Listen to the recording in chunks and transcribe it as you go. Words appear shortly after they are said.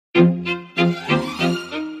Welcome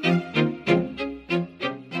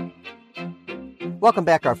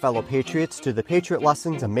back, our fellow patriots, to the Patriot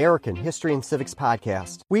Lessons American History and Civics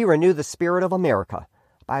podcast. We renew the spirit of America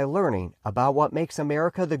by learning about what makes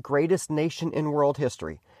America the greatest nation in world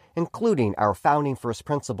history, including our founding first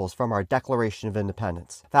principles from our Declaration of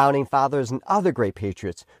Independence, founding fathers and other great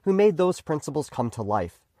patriots who made those principles come to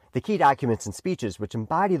life, the key documents and speeches which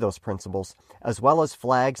embody those principles, as well as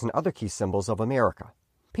flags and other key symbols of America.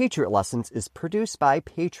 Patriot Lessons is produced by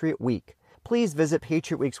Patriot Week. Please visit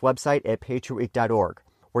Patriot Week's website at patriotweek.org,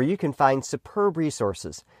 where you can find superb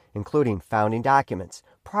resources, including founding documents,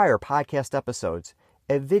 prior podcast episodes,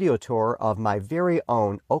 a video tour of my very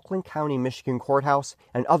own Oakland County, Michigan courthouse,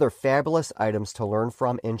 and other fabulous items to learn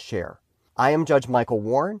from and share. I am Judge Michael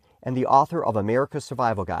Warren and the author of America's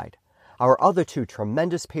Survival Guide. Our other two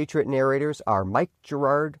tremendous Patriot narrators are Mike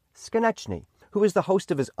Gerard Skonechny, who is the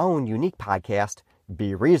host of his own unique podcast,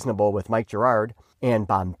 Be Reasonable with Mike Gerard, and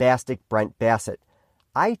bombastic Brent Bassett,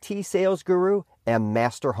 IT sales guru and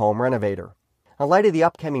master home renovator. In light of the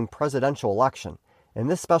upcoming presidential election, in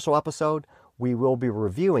this special episode, we will be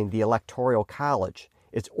reviewing the Electoral College,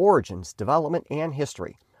 its origins, development, and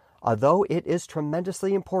history. Although it is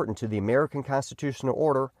tremendously important to the American constitutional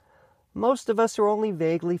order, most of us are only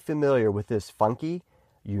vaguely familiar with this funky,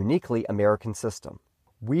 uniquely American system.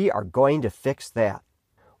 We are going to fix that.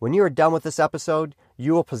 When you are done with this episode,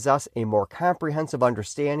 you will possess a more comprehensive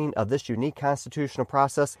understanding of this unique constitutional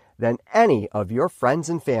process than any of your friends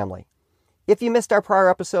and family. If you missed our prior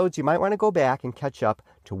episodes, you might want to go back and catch up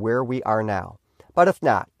to where we are now. But if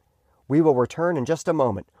not, we will return in just a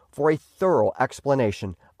moment for a thorough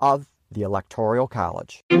explanation of the Electoral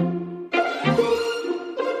College.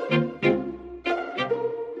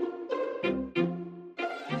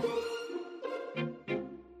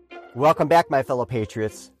 Welcome back, my fellow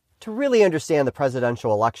patriots. To really understand the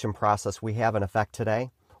presidential election process we have in effect today,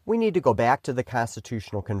 we need to go back to the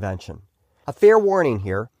Constitutional Convention. A fair warning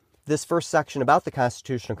here, this first section about the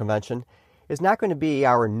Constitutional Convention is not going to be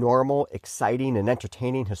our normal, exciting, and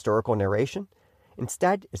entertaining historical narration.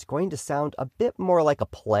 Instead, it's going to sound a bit more like a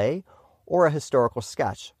play or a historical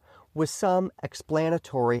sketch with some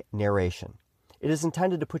explanatory narration. It is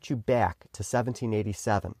intended to put you back to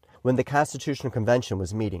 1787, when the Constitutional Convention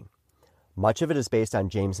was meeting. Much of it is based on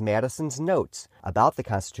James Madison's notes about the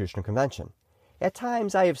Constitutional Convention. At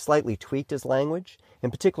times, I have slightly tweaked his language.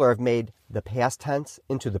 In particular, I've made the past tense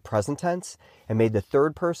into the present tense and made the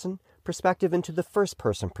third person perspective into the first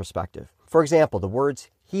person perspective. For example, the words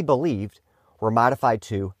he believed were modified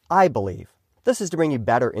to I believe. This is to bring you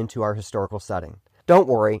better into our historical setting. Don't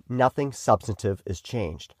worry, nothing substantive is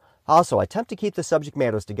changed. Also, I attempt to keep the subject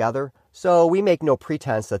matters together, so we make no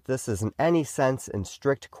pretense that this is in any sense in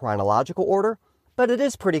strict chronological order, but it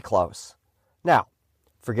is pretty close. Now,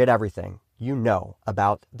 forget everything you know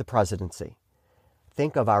about the presidency.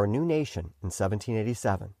 Think of our new nation in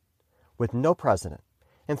 1787, with no president,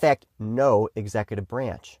 in fact, no executive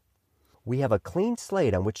branch. We have a clean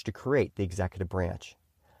slate on which to create the executive branch.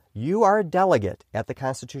 You are a delegate at the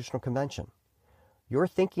Constitutional Convention. Your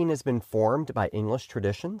thinking has been formed by English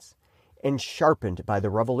traditions and sharpened by the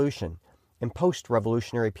Revolution and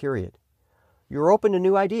post-revolutionary period. You're open to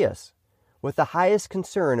new ideas, with the highest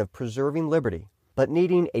concern of preserving liberty, but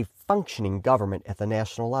needing a functioning government at the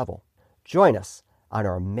national level. Join us on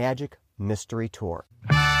our Magic Mystery Tour.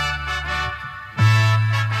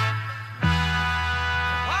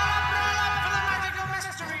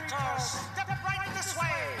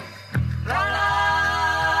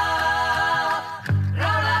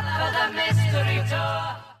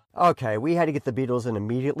 Okay, we had to get the Beatles in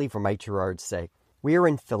immediately for Mike Gerard's sake. We are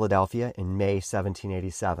in Philadelphia in May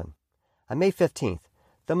 1787. On May 15th,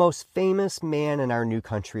 the most famous man in our new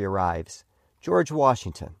country arrives, George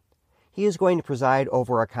Washington. He is going to preside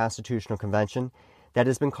over our Constitutional Convention that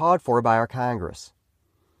has been called for by our Congress.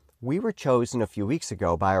 We were chosen a few weeks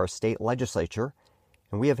ago by our state legislature,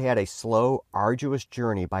 and we have had a slow, arduous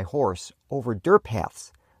journey by horse over dirt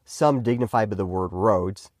paths, some dignified by the word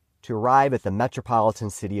roads, to arrive at the metropolitan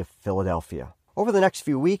city of Philadelphia. Over the next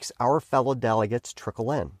few weeks, our fellow delegates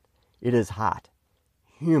trickle in. It is hot,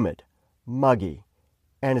 humid, muggy,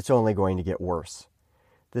 and it's only going to get worse.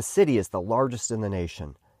 The city is the largest in the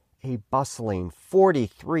nation. A bustling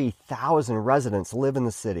 43,000 residents live in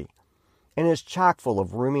the city, and is chock full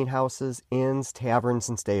of rooming houses, inns, taverns,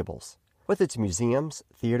 and stables. With its museums,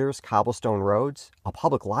 theaters, cobblestone roads, a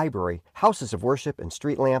public library, houses of worship, and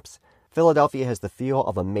street lamps, Philadelphia has the feel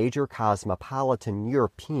of a major cosmopolitan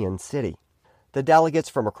European city. The delegates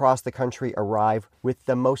from across the country arrive with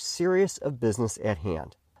the most serious of business at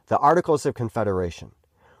hand, the Articles of Confederation,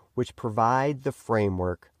 which provide the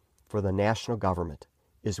framework for the national government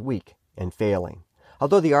is weak and failing.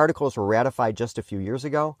 Although the Articles were ratified just a few years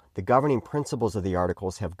ago, the governing principles of the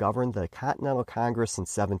Articles have governed the Continental Congress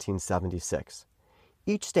since 1776.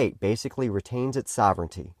 Each state basically retains its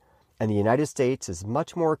sovereignty, and the United States is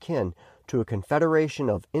much more akin to a confederation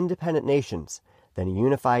of independent nations than a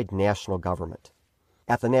unified national government.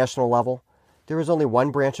 At the national level, there is only one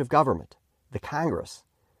branch of government, the Congress.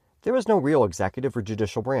 There is no real executive or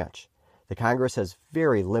judicial branch. The Congress has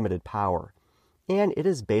very limited power, and it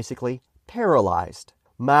is basically paralyzed.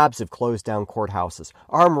 Mobs have closed down courthouses.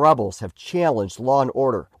 Armed rebels have challenged law and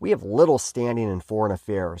order. We have little standing in foreign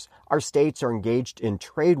affairs. Our states are engaged in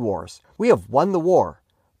trade wars. We have won the war,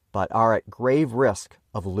 but are at grave risk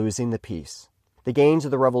of losing the peace. The gains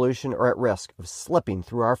of the revolution are at risk of slipping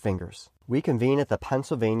through our fingers. We convene at the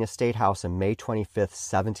Pennsylvania State House on May 25,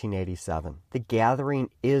 1787. The gathering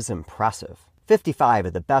is impressive. 55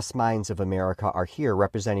 of the best minds of America are here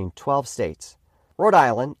representing 12 states. Rhode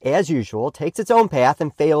Island, as usual, takes its own path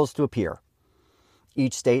and fails to appear.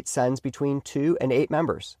 Each state sends between 2 and 8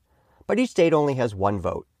 members, but each state only has 1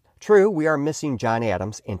 vote. True, we are missing John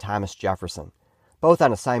Adams and Thomas Jefferson, both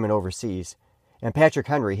on assignment overseas, and Patrick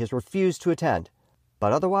Henry has refused to attend.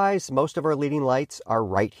 But otherwise, most of our leading lights are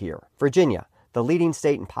right here. Virginia, the leading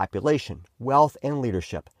state in population, wealth, and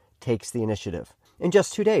leadership, takes the initiative. In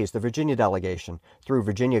just 2 days, the Virginia delegation, through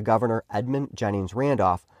Virginia Governor Edmund Jennings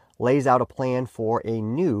Randolph, lays out a plan for a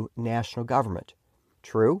new national government.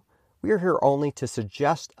 True, we are here only to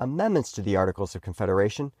suggest amendments to the Articles of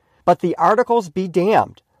Confederation, but the Articles be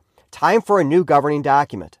damned. Time for a new governing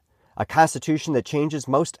document, a constitution that changes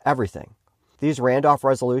most everything. These Randolph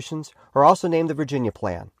resolutions are also named the Virginia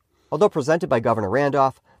Plan. Although presented by Governor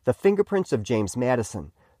Randolph, the fingerprints of James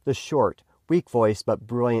Madison, the short, weak-voiced but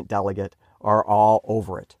brilliant delegate, are all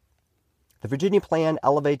over it. The Virginia Plan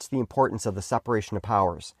elevates the importance of the separation of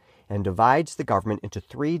powers and divides the government into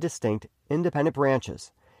 3 distinct independent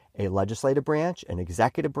branches, a legislative branch, an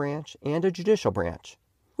executive branch, and a judicial branch.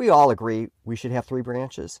 We all agree we should have 3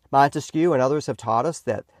 branches. Montesquieu and others have taught us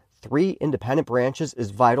that 3 independent branches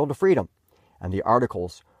is vital to freedom, and the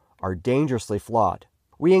Articles are dangerously flawed.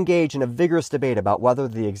 We engage in a vigorous debate about whether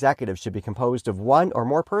the executive should be composed of 1 or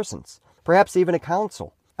more persons, perhaps even a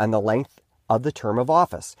council, and the length of the term of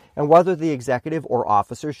office, and whether the executive or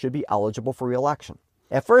officer should be eligible for re-election.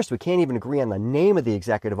 At first, we can't even agree on the name of the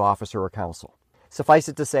executive officer or council. Suffice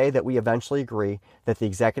it to say that we eventually agree that the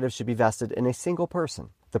executive should be vested in a single person,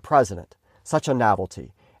 the president, such a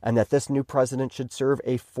novelty, and that this new president should serve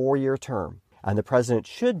a 4-year term, and the president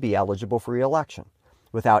should be eligible for re-election,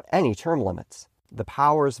 without any term limits. The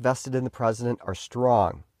powers vested in the president are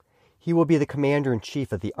strong. He will be the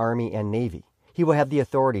commander-in-chief of the Army and Navy. He will have the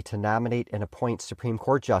authority to nominate and appoint Supreme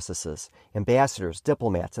Court justices, ambassadors,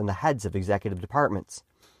 diplomats, and the heads of executive departments.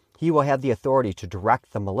 He will have the authority to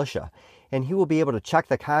direct the militia, and he will be able to check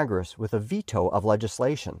the Congress with a veto of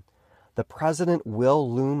legislation. The president will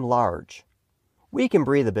loom large. We can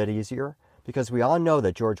breathe a bit easier because we all know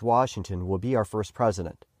that George Washington will be our first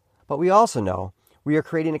president. But we also know we are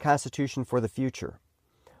creating a constitution for the future.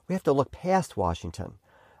 We have to look past Washington,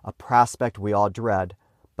 a prospect we all dread,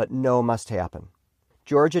 but know must happen.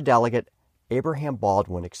 Georgia delegate Abraham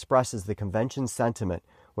Baldwin expresses the convention's sentiment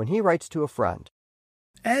when he writes to a friend.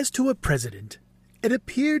 As to a president, it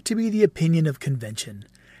appeared to be the opinion of convention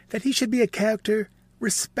that he should be a character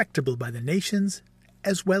respectable by the nations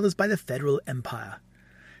as well as by the federal empire.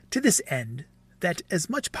 To this end, that as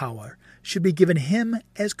much power should be given him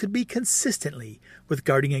as could be consistently with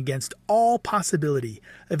guarding against all possibility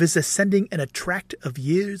of his ascending in a tract of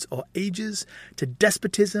years or ages to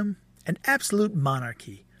despotism and absolute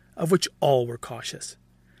monarchy, of which all were cautious.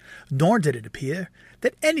 Nor did it appear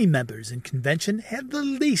that any members in convention had the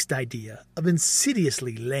least idea of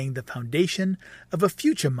insidiously laying the foundation of a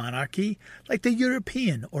future monarchy like the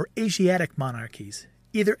European or Asiatic monarchies,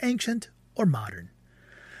 either ancient or modern,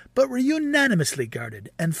 but were unanimously guarded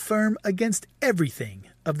and firm against everything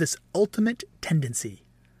of this ultimate tendency.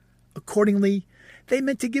 Accordingly, they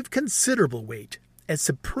meant to give considerable weight as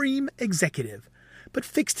supreme executive, but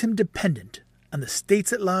fixed him dependent on the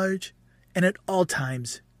states at large and at all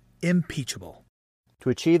times impeachable. To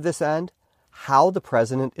achieve this end, how the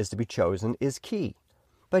president is to be chosen is key.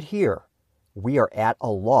 But here, we are at a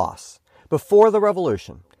loss. Before the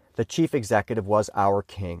Revolution, the chief executive was our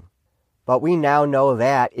king. But we now know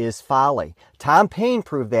that is folly. Tom Paine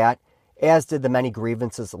proved that, as did the many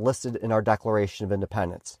grievances listed in our Declaration of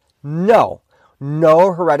Independence. No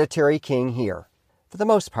hereditary king here. For the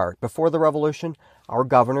most part, before the Revolution, our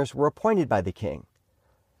governors were appointed by the king.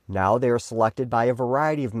 Now they are selected by a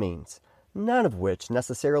variety of means, none of which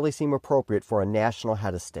necessarily seem appropriate for a national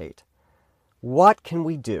head of state. What can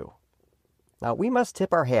we do? Now, we must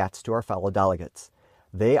tip our hats to our fellow delegates.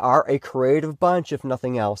 They are a creative bunch, if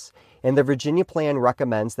nothing else, and the Virginia plan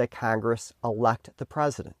recommends that Congress elect the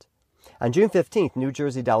president. On June 15th, New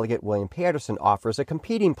Jersey Delegate William Patterson offers a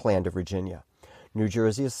competing plan to Virginia. New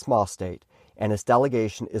Jersey is a small state, and its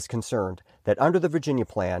delegation is concerned that under the Virginia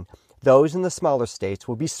plan, those in the smaller states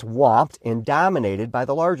will be swamped and dominated by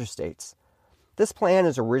the larger states. This plan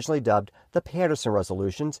is originally dubbed the Patterson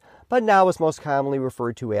Resolutions, but now is most commonly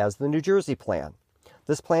referred to as the New Jersey Plan.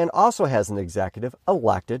 This plan also has an executive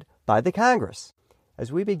elected by the Congress.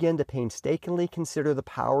 As we begin to painstakingly consider the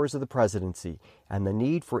powers of the presidency and the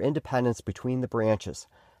need for independence between the branches,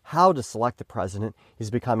 how to select the president is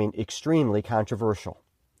becoming extremely controversial.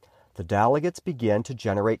 The delegates begin to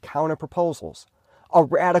generate counter-proposals. A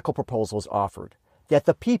radical proposal is offered that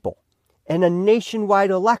the people, in a nationwide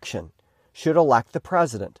election, should elect the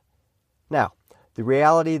president. Now, the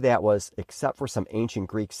reality that was, except for some ancient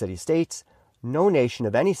Greek city-states, no nation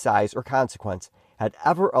of any size or consequence had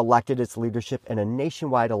ever elected its leadership in a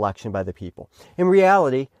nationwide election by the people. In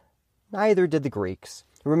reality, neither did the Greeks.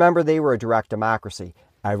 Remember, they were a direct democracy.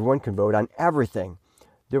 Everyone could vote on everything.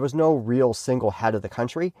 There was no real single head of the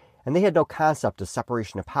country, and they had no concept of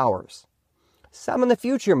separation of powers. Some in the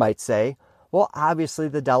future might say, well, obviously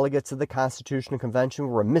the delegates of the Constitutional Convention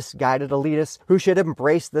were misguided elitists who should have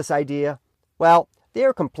embraced this idea. Well, they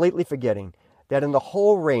are completely forgetting that in the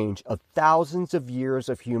whole range of thousands of years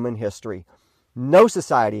of human history, no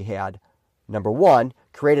society had, number one,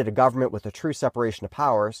 created a government with a true separation of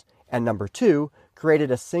powers, and number two,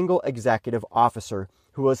 created a single executive officer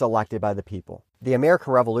who was elected by the people. The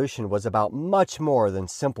American Revolution was about much more than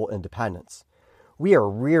simple independence. We are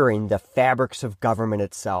rearing the fabrics of government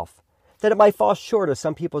itself. That it might fall short of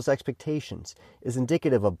some people's expectations is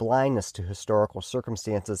indicative of blindness to historical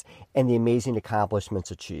circumstances and the amazing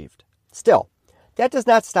accomplishments achieved. Still, that does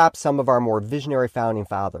not stop some of our more visionary founding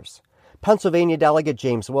fathers. Pennsylvania Delegate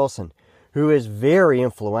James Wilson, who is very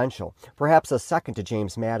influential, perhaps a second to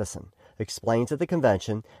James Madison, explains at the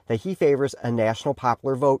convention that he favors a national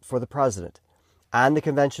popular vote for the president. On the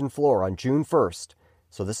convention floor on June 1st,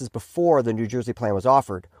 so this is before the New Jersey Plan was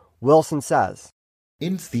offered, Wilson says,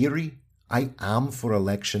 "In theory, I am for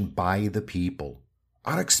election by the people.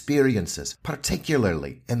 Our experiences,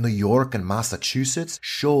 particularly in New York and Massachusetts,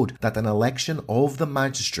 showed that an election of the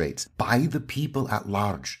magistrates by the people at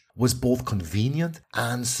large was both convenient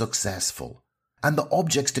and successful. And the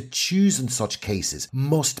objects to choose in such cases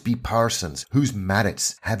must be persons whose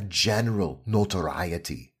merits have general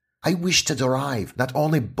notoriety. I wish to derive not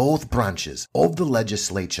only both branches of the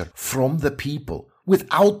legislature from the people,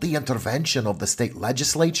 without the intervention of the state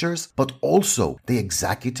legislatures, but also the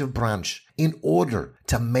executive branch, in order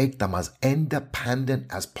to make them as independent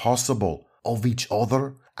as possible of each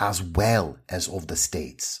other as well as of the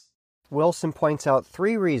states." Wilson points out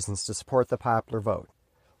three reasons to support the popular vote.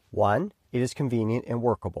 1, it is convenient and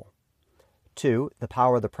workable. 2, the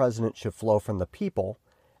power of the president should flow from the people.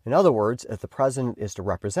 In other words, if the president is to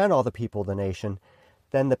represent all the people of the nation,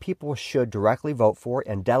 then the people should directly vote for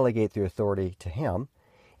and delegate the authority to him.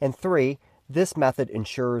 And 3, this method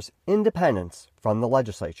ensures independence from the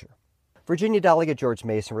legislature. Virginia Delegate George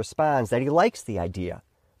Mason responds that he likes the idea,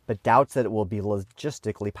 but doubts that it will be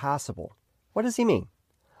logistically possible. What does he mean?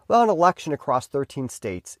 Well, an election across 13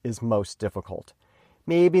 states is most difficult.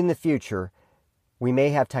 Maybe in the future, we may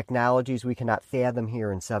have technologies we cannot fathom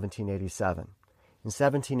here in 1787. In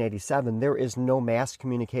 1787, there is no mass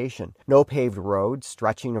communication, no paved roads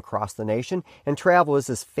stretching across the nation, and travel is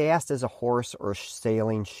as fast as a horse or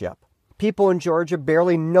sailing ship. People in Georgia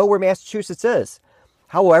barely know where Massachusetts is.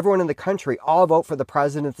 How will everyone in the country all vote for the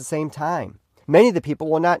president at the same time? Many of the people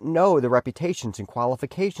will not know the reputations and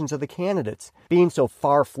qualifications of the candidates, being so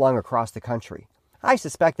far-flung across the country. I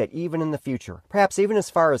suspect that even in the future, perhaps even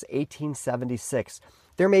as far as 1876,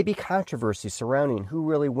 there may be controversy surrounding who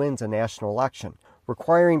really wins a national election,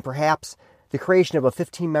 requiring perhaps the creation of a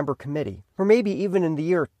 15-member committee. Or maybe even in the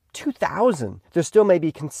year 2000, there still may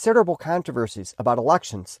be considerable controversies about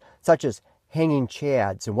elections, such as hanging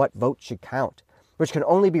chads and what votes should count, which can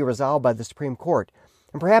only be resolved by the Supreme Court.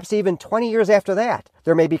 And perhaps even 20 years after that,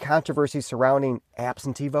 there may be controversies surrounding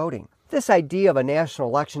absentee voting. This idea of a national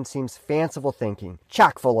election seems fanciful thinking,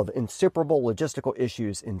 chock full of insuperable logistical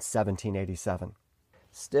issues in 1787.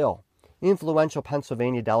 Still, influential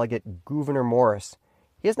Pennsylvania delegate Gouverneur Morris,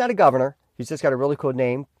 he is not a governor, he's just got a really cool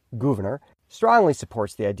name, Gouverneur, strongly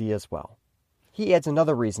supports the idea as well. He adds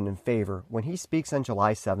another reason in favor when he speaks on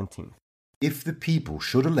July 17th. "If the people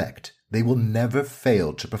should elect, they will never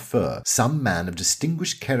fail to prefer some man of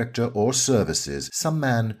distinguished character or services, some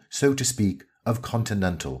man, so to speak, of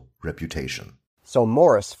continental reputation. So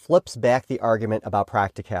Morris flips back the argument about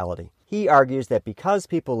practicality. He argues that because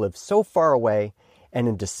people live so far away and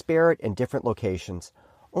in disparate and different locations,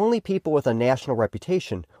 only people with a national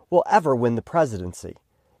reputation will ever win the presidency,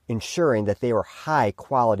 ensuring that they are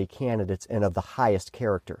high-quality candidates and of the highest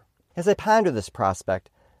character. As I ponder this prospect,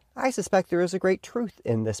 I suspect there is a great truth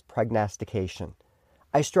in this prognostication.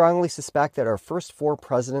 I strongly suspect that our first 4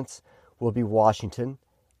 presidents will be Washington,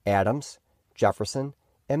 Adams, Jefferson,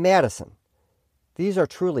 and Madison. These are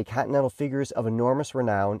truly continental figures of enormous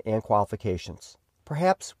renown and qualifications.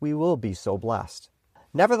 Perhaps we will be so blessed.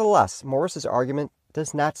 Nevertheless, Morris's argument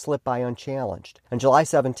does not slip by unchallenged. On July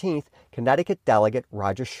 17th, Connecticut delegate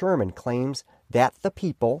Roger Sherman claims that the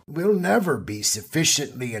people will never be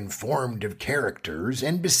sufficiently informed of characters,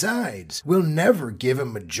 and besides, will never give a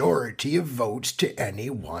majority of votes to any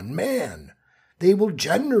one man. They will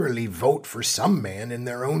generally vote for some man in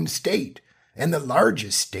their own state, and the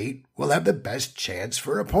largest state will have the best chance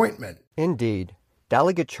for appointment. Indeed,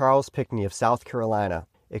 Delegate Charles Pinckney of South Carolina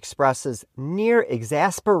expresses near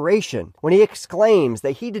exasperation when he exclaims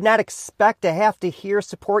that he did not expect to have to hear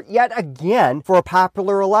support yet again for a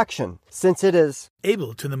popular election, since it is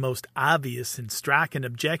able to the most obvious and striking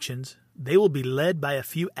objections. They will be led by a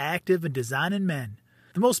few active and designing men.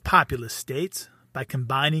 The most populous states, by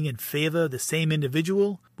combining in favor of the same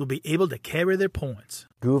individual, will be able to carry their points.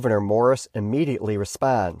 Gouverneur Morris immediately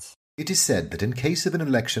responds. It is said that in case of an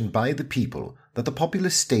election by the people, that the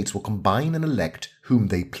populous states will combine and elect whom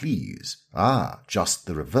they please. Just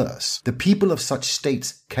the reverse. The people of such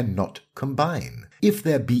states cannot combine. If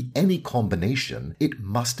there be any combination, it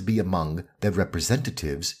must be among their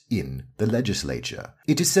representatives in the legislature.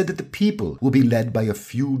 It is said that the people will be led by a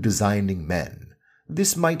few designing men.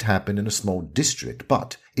 This might happen in a small district,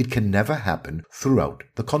 but it can never happen throughout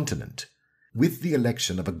the continent. With the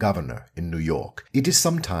election of a governor in New York, it is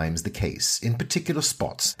sometimes the case, in particular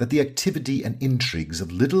spots, that the activity and intrigues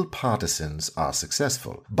of little partisans are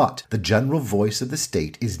successful, but the general voice of the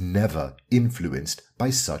state is never influenced by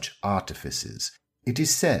such artifices. It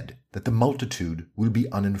is said that the multitude will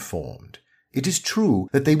be uninformed. It is true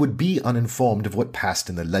that they would be uninformed of what passed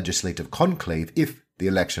in the legislative conclave if the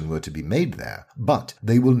election were to be made there, but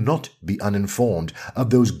they will not be uninformed of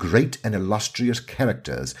those great and illustrious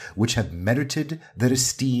characters which have merited their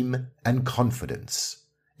esteem and confidence.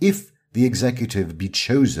 If the executive be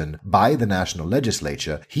chosen by the national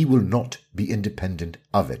legislature, he will not be independent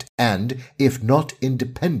of it, and if not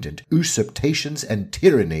independent, usurpations and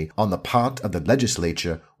tyranny on the part of the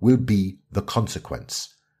legislature will be the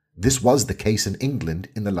consequence. This was the case in England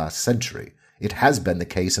in the last century. It has been the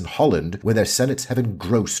case in Holland, where their senates have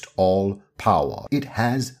engrossed all power. It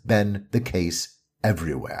has been the case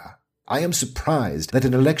everywhere. I am surprised that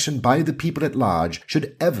an election by the people at large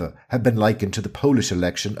should ever have been likened to the Polish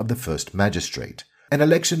election of the first magistrate. An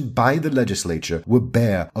election by the legislature would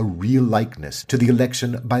bear a real likeness to the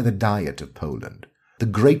election by the Diet of Poland. The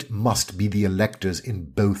great must be the electors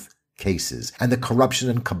in both cases, and the corruption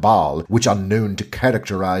and cabal which are known to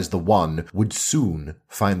characterize the one would soon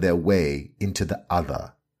find their way into the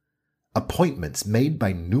other. Appointments made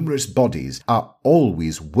by numerous bodies are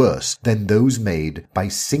always worse than those made by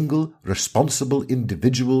single responsible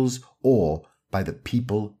individuals or by the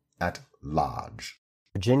people at large.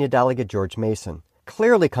 Virginia Delegate George Mason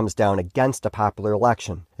clearly comes down against a popular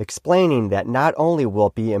election, explaining that not only will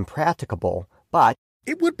it be impracticable, but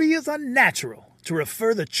it would be as unnatural to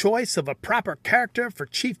refer the choice of a proper character for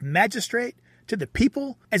chief magistrate to the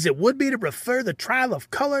people as it would be to refer the trial of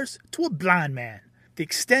colors to a blind man. The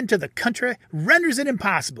extent of the country renders it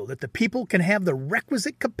impossible that the people can have the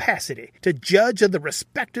requisite capacity to judge of the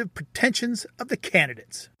respective pretensions of the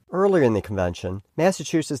candidates. Earlier in the convention,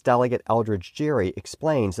 Massachusetts Delegate Eldridge Gerry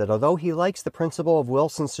explains that although he likes the principle of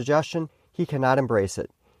Wilson's suggestion, he cannot embrace it.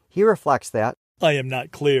 He reflects that, I am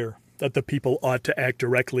not clear that the people ought to act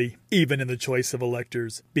directly, even in the choice of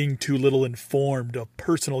electors, being too little informed of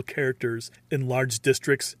personal characters in large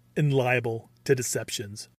districts and liable to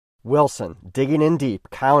deceptions. Wilson, digging in deep,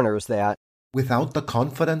 counters that, without the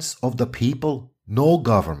confidence of the people, no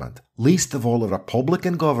government, least of all a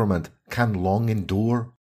republican government, can long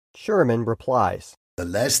endure. Sherman replies, the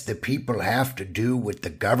less the people have to do with the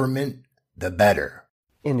government, the better.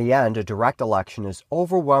 In the end, a direct election is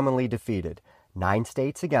overwhelmingly defeated, 9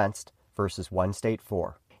 states against versus 1 state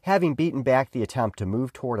for. Having beaten back the attempt to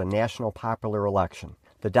move toward a national popular election,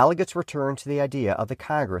 the delegates returned to the idea of the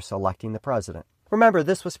Congress electing the president. Remember,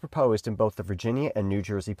 this was proposed in both the Virginia and New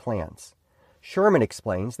Jersey plans. Sherman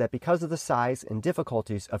explains that because of the size and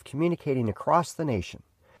difficulties of communicating across the nation,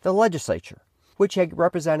 the legislature, which had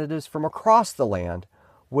representatives from across the land,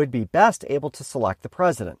 would be best able to select the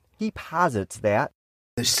president. He posits that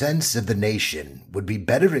the sense of the nation would be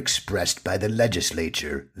better expressed by the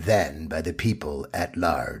legislature than by the people at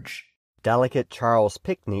large. Delegate Charles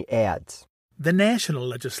Pinckney adds, the national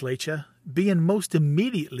legislature, being most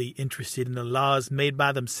immediately interested in the laws made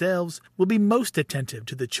by themselves, will be most attentive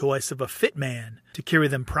to the choice of a fit man to carry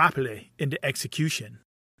them properly into execution.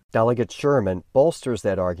 Delegate Sherman bolsters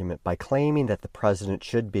that argument by claiming that the president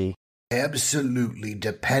should be absolutely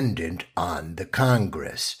dependent on the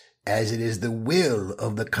Congress, as it is the will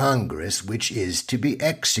of the Congress which is to be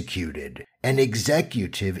executed. An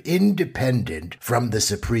executive independent from the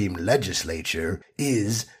supreme legislature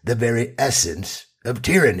is the very essence of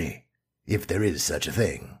tyranny, if there is such a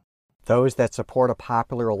thing. Those that support a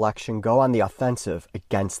popular election go on the offensive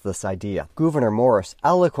against this idea. Gouverneur Morris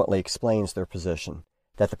eloquently explains their position,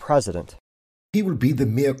 that the president, he will be the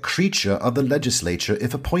mere creature of the legislature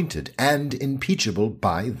if appointed, and impeachable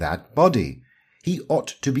by that body. He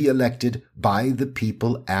ought to be elected by the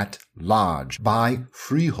people at large, by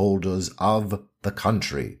freeholders of the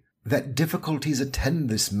country. That difficulties attend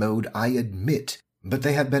this mode I admit, but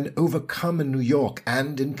they have been overcome in New York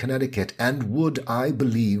and in Connecticut, and would, I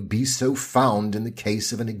believe, be so found in the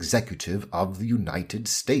case of an executive of the United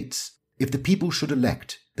States. If the people should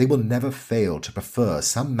elect, they will never fail to prefer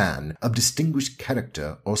some man of distinguished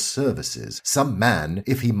character or services, some man,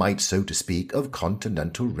 if he might so to speak, of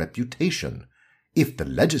continental reputation. If the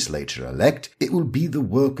legislature elect, it will be the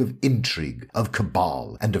work of intrigue, of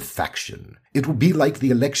cabal, and of faction. It will be like the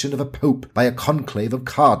election of a pope by a conclave of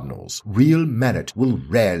cardinals. Real merit will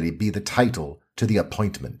rarely be the title to the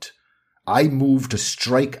appointment. I move to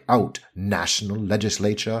strike out national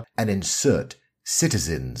legislature and insert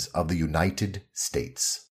citizens of the United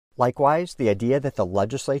States. Likewise, the idea that the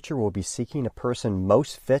legislature will be seeking a person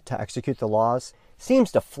most fit to execute the laws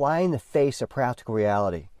seems to fly in the face of practical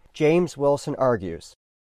reality. James Wilson argues,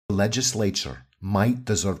 the legislature might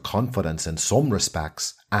deserve confidence in some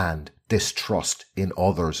respects and distrust in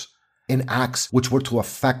others. In acts which were to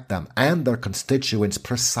affect them and their constituents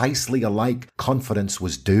precisely alike, confidence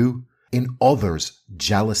was due. In others,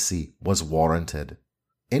 jealousy was warranted.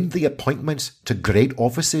 In the appointments to great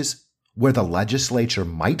offices, where the legislature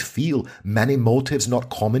might feel many motives not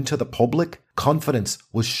common to the public, confidence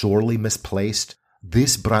was surely misplaced.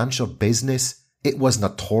 This branch of business, it was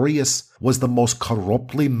notorious, was the most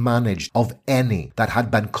corruptly managed of any that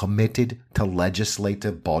had been committed to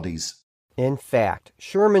legislative bodies. In fact,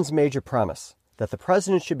 Sherman's major premise, that the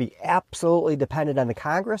president should be absolutely dependent on the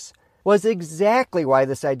Congress, was exactly why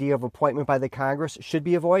this idea of appointment by the Congress should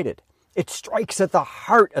be avoided. It strikes at the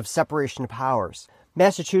heart of separation of powers.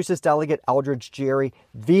 Massachusetts Delegate Eldridge Gerry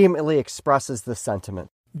vehemently expresses this sentiment.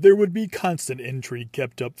 There would be constant intrigue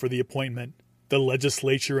kept up for the appointment. The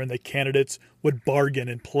legislature and the candidates would bargain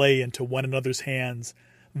and play into one another's hands.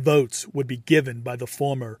 Votes would be given by the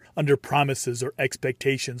former under promises or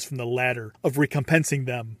expectations from the latter of recompensing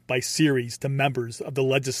them by series to members of the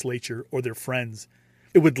legislature or their friends.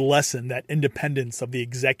 It would lessen that independence of the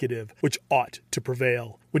executive which ought to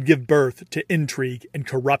prevail, would give birth to intrigue and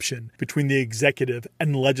corruption between the executive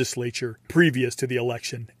and legislature previous to the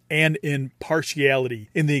election, and in partiality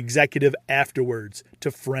in the executive afterwards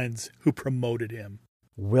to friends who promoted him.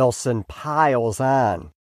 Wilson piles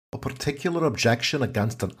on. A particular objection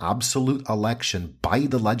against an absolute election by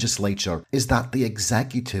the legislature is that the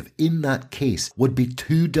executive in that case would be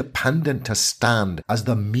too dependent to stand as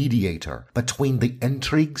the mediator between the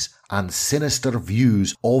intrigues and sinister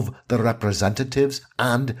views of the representatives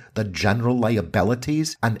and the general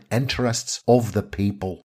liabilities and interests of the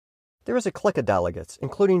people. There is a clique of delegates,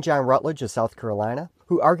 including John Rutledge of South Carolina,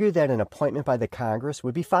 who argued that an appointment by the Congress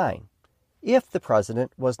would be fine if the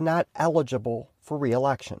president was not eligible for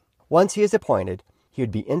re-election. Once he is appointed, he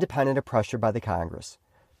would be independent of pressure by the Congress,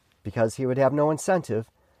 because he would have no incentive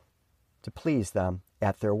to please them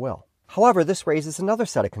at their will. However, this raises another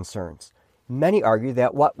set of concerns. Many argue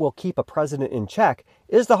that what will keep a president in check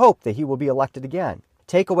is the hope that he will be elected again.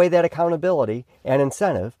 Take away that accountability and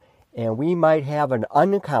incentive, and we might have an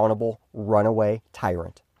unaccountable runaway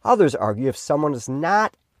tyrant. Others argue if someone is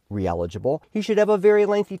not re-eligible, he should have a very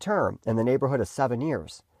lengthy term in the neighborhood of 7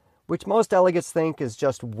 years, which most delegates think is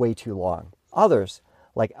just way too long. Others,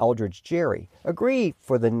 like Eldridge Gerry, agree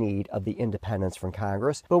for the need of the independence from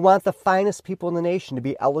Congress, but want the finest people in the nation to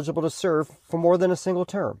be eligible to serve for more than a single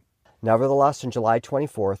term. Nevertheless, on July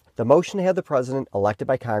 24th, the motion to have the president elected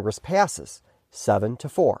by Congress passes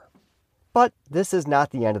 7-4. But this is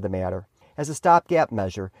not the end of the matter. As a stopgap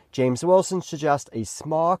measure, James Wilson suggests a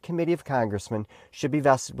small committee of congressmen should be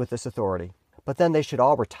vested with this authority, but then they should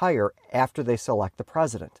all retire after they select the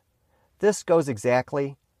president. This goes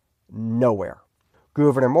exactly nowhere.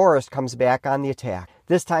 Gouverneur Morris comes back on the attack,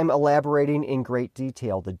 this time elaborating in great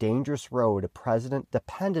detail the dangerous road a president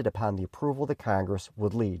dependent upon the approval of the Congress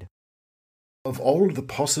would lead. Of all the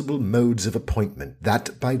possible modes of appointment,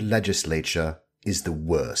 that by legislature is the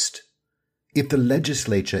worst. If the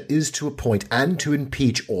legislature is to appoint and to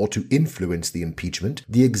impeach or to influence the impeachment,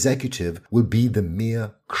 the executive will be the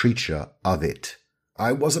mere creature of it.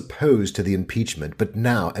 I was opposed to the impeachment, but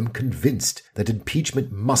now am convinced that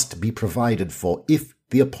impeachment must be provided for if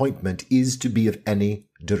the appointment is to be of any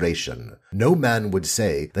duration. No man would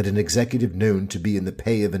say that an executive known to be in the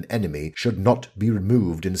pay of an enemy should not be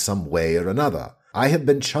removed in some way or another. I have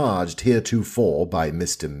been charged heretofore by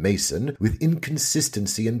Mr. Mason with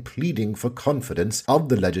inconsistency in pleading for confidence of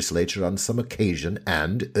the legislature on some occasion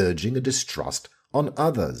and urging a distrust on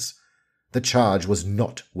others. The charge was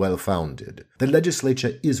not well-founded. The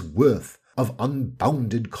legislature is worth of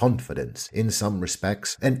unbounded confidence in some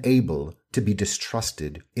respects and able to be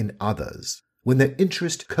distrusted in others. When their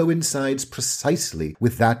interest coincides precisely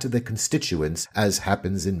with that of their constituents, as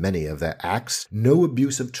happens in many of their acts, no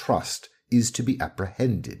abuse of trust is to be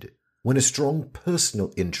apprehended. When a strong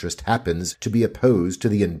personal interest happens to be opposed to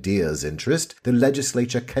the endear's interest, the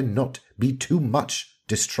legislature cannot be too much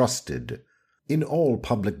distrusted. In all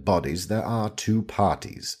public bodies there are two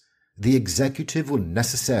parties. The executive will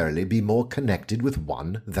necessarily be more connected with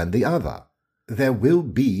one than the other. There will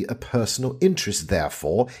be a personal interest,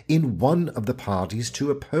 therefore, in one of the parties to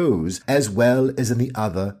oppose, as well as in the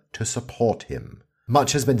other to support him.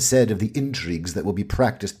 Much has been said of the intrigues that will be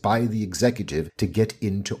practiced by the executive to get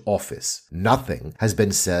into office. Nothing has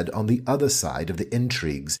been said on the other side of the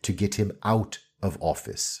intrigues to get him out of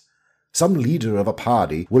office. Some leader of a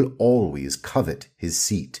party will always covet his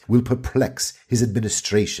seat, will perplex his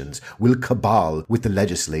administrations, will cabal with the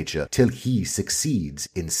legislature till he succeeds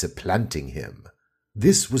in supplanting him.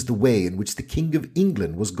 This was the way in which the King of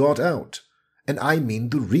England was got out, and I mean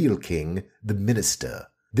the real king, the minister.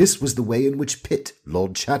 This was the way in which Pitt,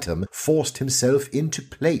 Lord Chatham, forced himself into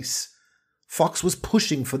place. Fox was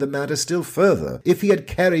pushing for the matter still further. If he had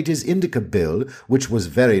carried his Indica Bill, which was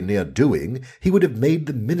very near doing, he would have made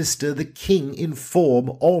the minister the king in form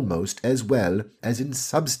almost as well as in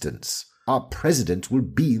substance. Our president will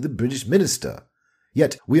be the British minister.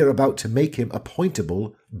 Yet we are about to make him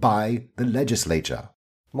appointable by the legislature.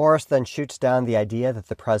 Morris then shoots down the idea that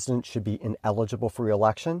the president should be ineligible for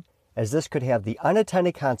re-election, as this could have the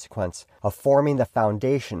unintended consequence of forming the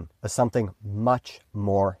foundation of something much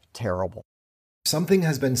more terrible. Something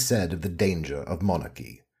has been said of the danger of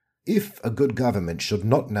monarchy. If a good government should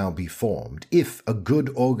not now be formed, if a good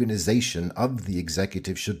organization of the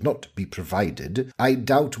executive should not be provided, I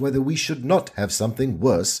doubt whether we should not have something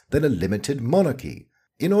worse than a limited monarchy.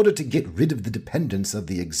 In order to get rid of the dependence of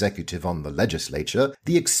the executive on the legislature,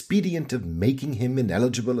 the expedient of making him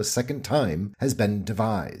ineligible a second time has been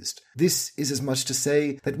devised. This is as much to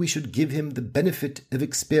say that we should give him the benefit of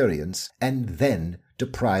experience and then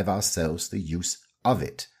deprive ourselves the use of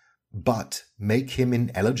it. But make him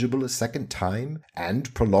ineligible a second time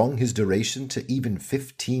and prolong his duration to even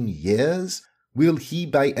 15 years? Will he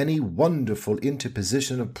by any wonderful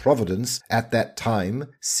interposition of Providence at that time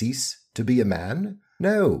cease to be a man?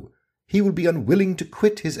 No, he will be unwilling to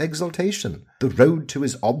quit his exaltation. The road to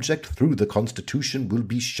his object through the Constitution will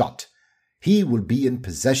be shut. He will be in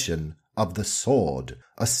possession of the sword.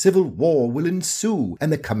 A civil war will ensue,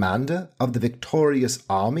 and the commander of the victorious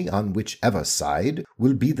army on whichever side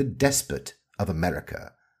will be the despot of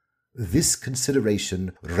America. This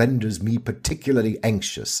consideration renders me particularly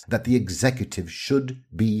anxious that the executive should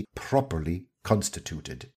be properly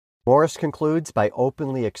constituted. Morris concludes by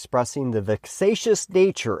openly expressing the vexatious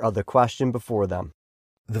nature of the question before them.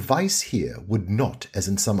 The vice here would not, as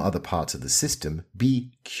in some other parts of the system,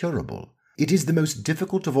 be curable. It is the most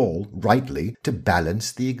difficult of all, rightly, to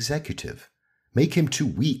balance the executive. Make him too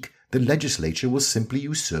weak, the legislature will simply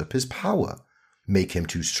usurp his power. Make him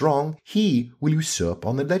too strong, he will usurp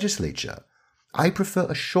on the legislature. I prefer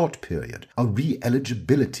a short period, a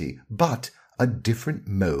re-eligibility, but a different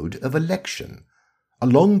mode of election. A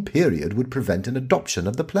long period would prevent an adoption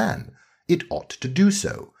of the plan. It ought to do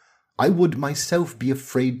so. I would myself be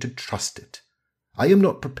afraid to trust it. I am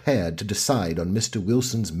not prepared to decide on Mr.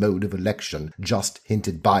 Wilson's mode of election just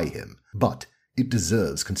hinted by him, but it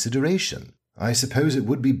deserves consideration. I suppose it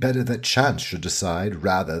would be better that chance should decide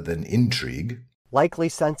rather than intrigue. Likely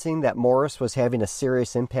sensing that Morris was having a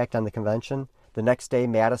serious impact on the convention, the next day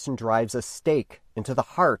Madison drives a stake into the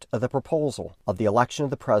heart of the proposal of the election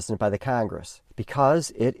of the president by the Congress,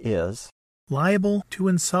 because it is liable to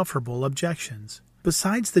insufferable objections,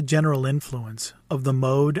 Besides the general influence of the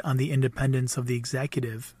mode on the independence of the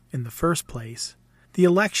executive in the first place, the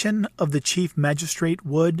election of the chief magistrate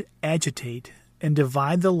would agitate and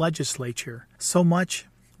divide the legislature so much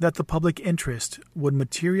that the public interest would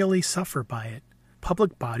materially suffer by it.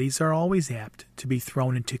 Public bodies are always apt to be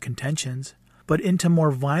thrown into contentions, but into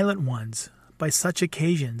more violent ones by such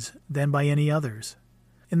occasions than by any others.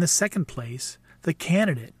 In the second place, the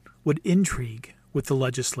candidate would intrigue with the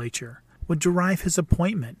legislature, would derive his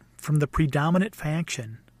appointment from the predominant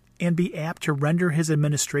faction, and be apt to render his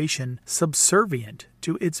administration subservient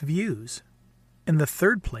to its views. In the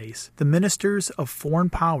third place, the ministers of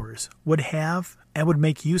foreign powers would have and would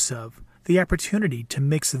make use of the opportunity to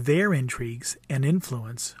mix their intrigues and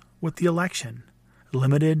influence with the election.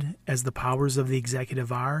 Limited as the powers of the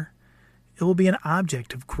executive are, it will be an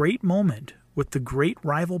object of great moment with the great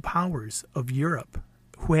rival powers of Europe,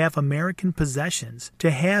 who have American possessions,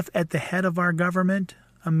 to have at the head of our government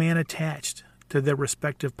a man attached to their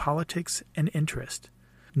respective politics and interest.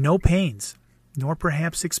 No pains, nor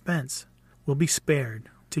perhaps expense, will be spared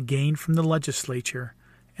to gain from the legislature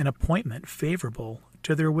an appointment favorable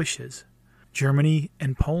to their wishes. Germany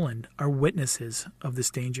and Poland are witnesses of this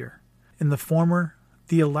danger. In the former,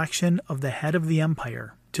 the election of the head of the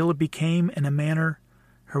empire, till it became in a manner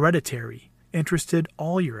hereditary, interested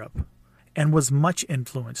all Europe, and was much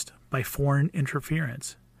influenced by foreign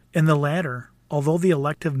interference. In the latter, although the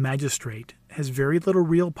elective magistrate has very little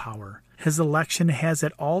real power, his election has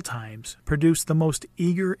at all times produced the most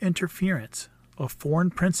eager interference of foreign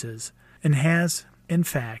princes, and has, in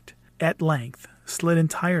fact, at length slid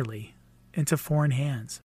entirely into foreign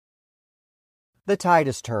hands. The tide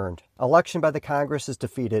has turned. Election by the Congress is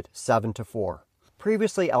defeated 7-4.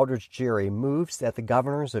 Previously, Eldridge Gerry moves that the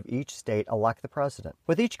governors of each state elect the president,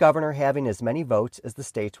 with each governor having as many votes as the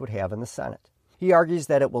states would have in the Senate. He argues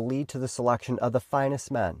that it will lead to the selection of the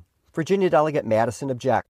finest men. Virginia Delegate Madison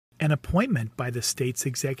objects. An appointment by the state's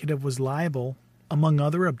executive was liable, among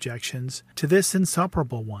other objections, to this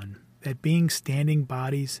insuperable one, that being standing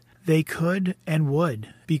bodies, they could and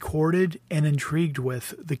would be courted and intrigued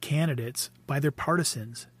with the candidates by their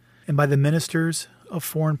partisans and by the ministers of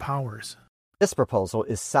foreign powers. This proposal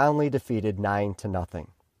is soundly defeated 9-0.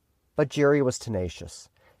 But Gerry was tenacious.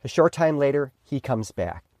 A short time later, he comes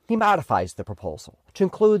back. He modifies the proposal to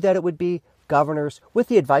include that it would be governors with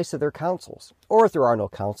the advice of their councils, or if there are no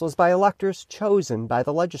councils, by electors chosen by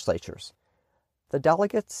the legislatures. The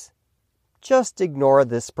delegates just ignore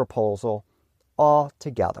this proposal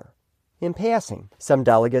altogether. In passing, some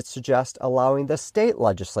delegates suggest allowing the state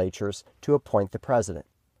legislatures to appoint the president.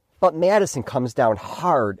 But Madison comes down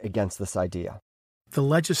hard against this idea. The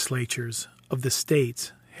legislatures of the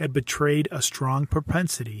states had betrayed a strong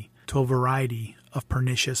propensity to a variety of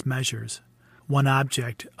pernicious measures. One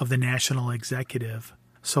object of the national executive,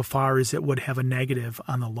 so far as it would have a negative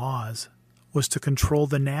on the laws, was to control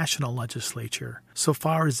the national legislature, so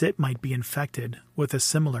far as it might be infected with a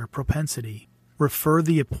similar propensity. Refer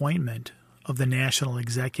the appointment of the national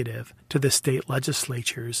executive to the state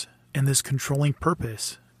legislatures, and this controlling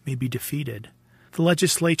purpose may be defeated. The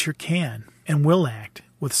legislature can and will act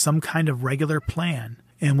with some kind of regular plan,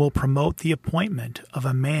 and will promote the appointment of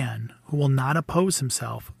a man who will not oppose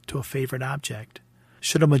himself to a favorite object.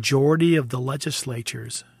 Should a majority of the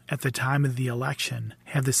legislatures at the time of the election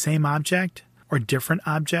have the same object or different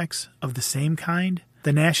objects of the same kind,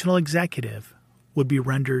 the national executive would be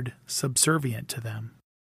rendered subservient to them.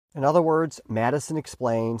 In other words, Madison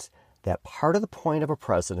explains that part of the point of a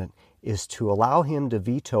president is to allow him to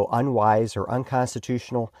veto unwise or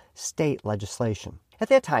unconstitutional state legislation. At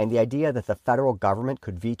that time, the idea that the federal government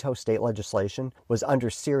could veto state legislation was under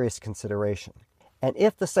serious consideration. And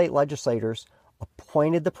if the state legislators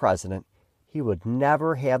appointed the president, he would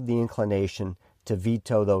never have the inclination to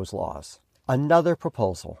veto those laws. Another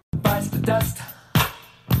proposal. Bites the dust.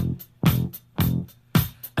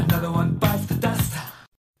 Another one bites the dust.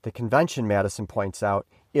 The convention, Madison points out,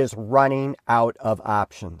 is running out of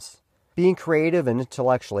options. Being creative and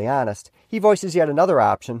intellectually honest, he voices yet another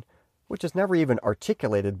option, which is never even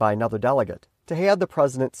articulated by another delegate, to have the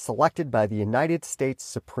president selected by the United States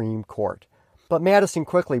Supreme Court. But Madison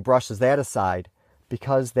quickly brushes that aside,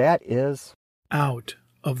 because that is out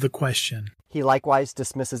of the question. He likewise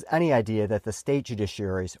dismisses any idea that the state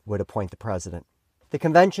judiciaries would appoint the president. The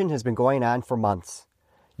convention has been going on for months,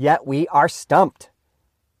 yet we are stumped.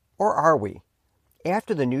 Or are we?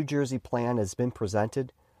 After the New Jersey plan has been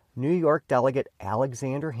presented, New York delegate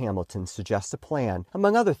Alexander Hamilton suggests a plan,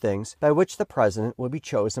 among other things, by which the president will be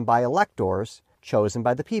chosen by electors chosen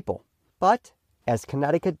by the people. But, as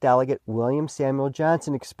Connecticut delegate William Samuel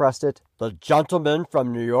Johnson expressed it, the gentleman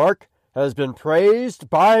from New York has been praised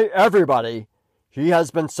by everybody. He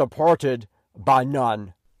has been supported by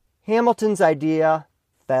none." Hamilton's idea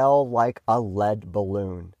fell like a lead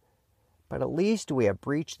balloon. But at least we have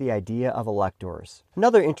breached the idea of electors.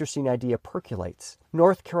 Another interesting idea percolates.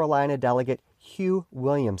 North Carolina delegate Hugh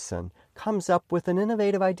Williamson comes up with an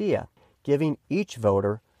innovative idea, giving each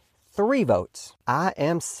voter 3 votes. "I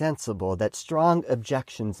am sensible that strong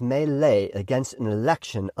objections may lay against an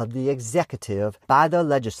election of the executive by the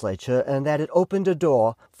legislature and that it opened a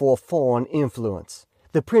door for foreign influence.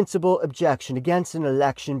 The principal objection against an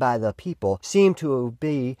election by the people seemed to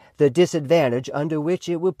be the disadvantage under which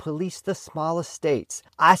it would police the smaller states.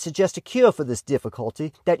 I suggest a cure for this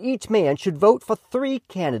difficulty, that each man should vote for 3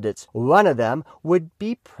 candidates. One of them would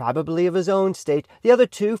be probably of his own state, the other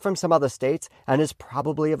 2 from some other states, and as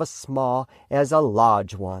probably of as small as a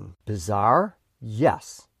large one." Bizarre?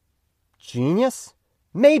 Yes. Genius?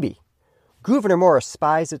 Maybe. Gouverneur Morris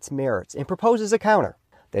spies its merits and proposes a counter,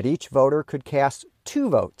 that each voter could cast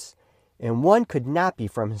 2 votes, and one could not be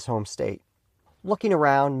from his home state. Looking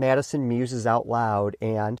around, Madison muses out loud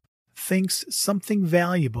and thinks something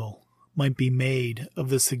valuable might be made of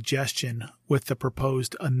the suggestion with the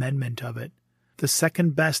proposed amendment of it. The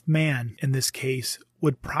second best man in this case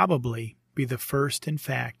would probably be the first in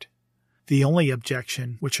fact. The only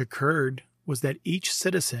objection which occurred was that each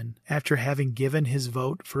citizen, after having given his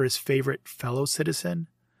vote for his favorite fellow citizen,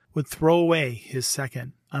 would throw away his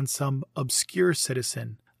second on some obscure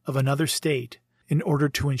citizen of another state in order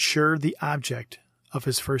to ensure the object of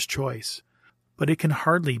his first choice. But it can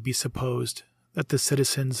hardly be supposed that the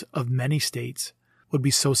citizens of many states would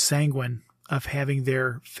be so sanguine of having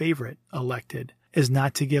their favorite elected as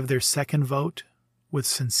not to give their second vote with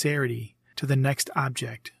sincerity to the next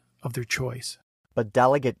object of their choice. But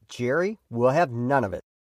Delegate Jerry will have none of it.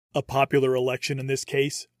 "A popular election in this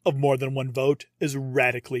case, of more than one vote, is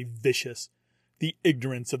radically vicious. The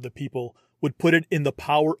ignorance of the people would put it in the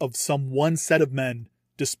power of some one set of men,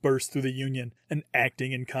 dispersed through the Union and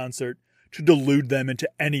acting in concert, to delude them into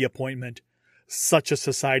any appointment. Such a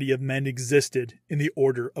society of men existed in the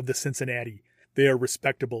order of the Cincinnati. They are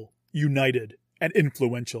respectable, united, and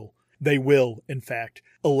influential. They will, in fact,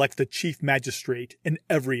 elect the chief magistrate in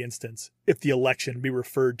every instance, if the election be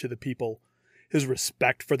referred to the people. His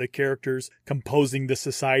respect for the characters composing this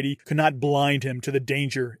society could not blind him to the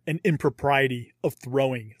danger and impropriety of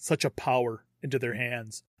throwing such a power into their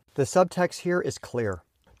hands." The subtext here is clear.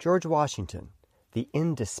 George Washington, the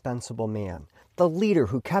indispensable man, the leader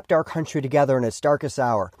who kept our country together in its darkest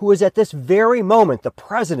hour, who is at this very moment the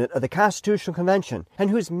president of the Constitutional Convention, and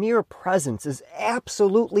whose mere presence is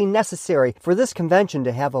absolutely necessary for this convention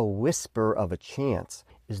to have a whisper of a chance,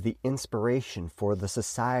 is the inspiration for the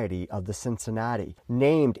Society of the Cincinnati,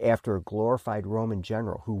 named after a glorified Roman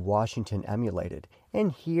general who Washington emulated.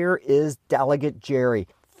 And here is Delegate Jerry,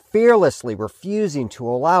 fearlessly refusing to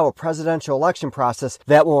allow a presidential election process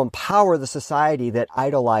that will empower the society that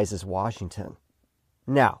idolizes Washington.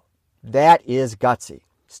 Now, that is gutsy.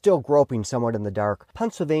 Still groping somewhat in the dark,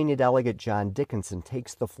 Pennsylvania Delegate John Dickinson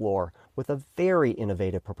takes the floor with a very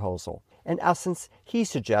innovative proposal. In essence, he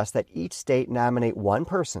suggests that each state nominate one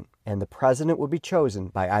person, and the president would be chosen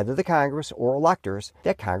by either the Congress or electors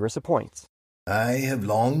that Congress appoints. "I have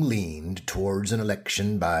long leaned towards an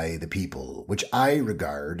election by the people, which I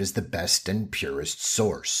regard as the best and purest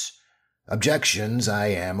source. Objections, I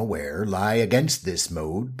am aware, lie against this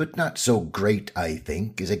mode, but not so great, I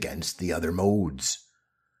think, as against the other modes.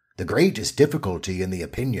 The greatest difficulty in the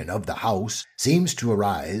opinion of the House seems to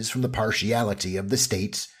arise from the partiality of the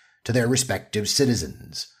states to their respective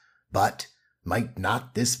citizens. But might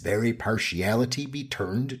not this very partiality be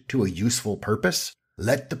turned to a useful purpose?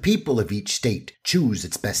 Let the people of each state choose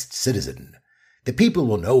its best citizen. The people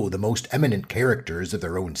will know the most eminent characters of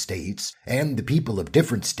their own states, and the people of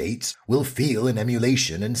different states will feel an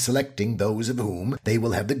emulation in selecting those of whom they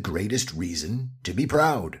will have the greatest reason to be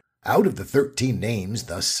proud. Out of the 13 names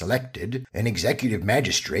thus selected, an executive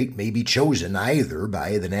magistrate may be chosen either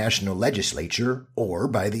by the national legislature or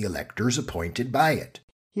by the electors appointed by it."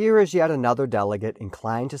 Here is yet another delegate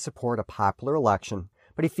inclined to support a popular election,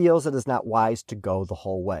 but he feels it is not wise to go the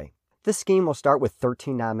whole way. This scheme will start with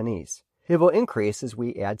 13 nominees. It will increase as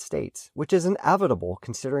we add states, which is inevitable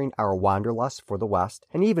considering our wanderlust for the West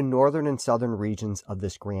and even northern and southern regions of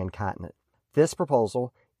this grand continent. This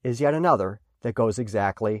proposal is yet another that goes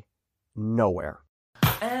exactly nowhere.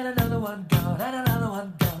 And another one gone, and another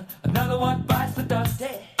one gone. Another one bites the dust.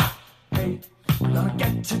 Hey, hey, we're gonna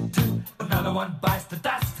get you too. Another one bites the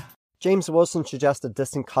dust. James Wilson suggests a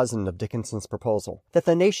distant cousin of Dickinson's proposal, that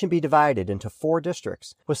the nation be divided into 4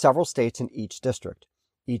 districts, with several states in each district.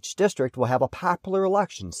 Each district will have a popular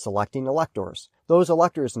election selecting electors. Those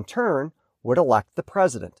electors, in turn, would elect the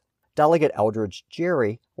president. Delegate Eldridge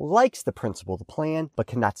Gerry likes the principle of the plan, but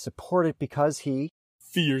cannot support it because he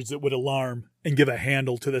fears it would alarm and give a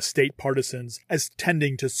handle to the state partisans as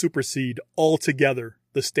tending to supersede altogether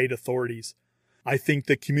the state authorities. I think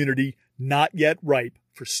the community not yet ripe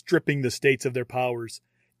for stripping the states of their powers,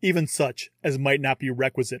 even such as might not be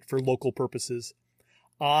requisite for local purposes.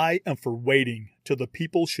 I am for waiting till the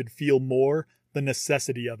people should feel more the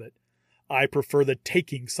necessity of it. I prefer the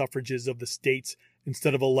taking suffrages of the states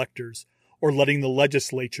instead of electors, or letting the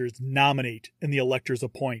legislatures nominate and the electors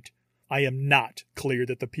appoint. I am not clear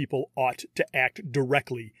that the people ought to act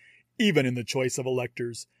directly, even in the choice of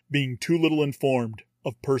electors, being too little informed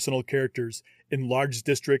of personal characters in large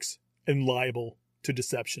districts and liable to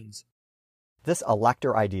deceptions. This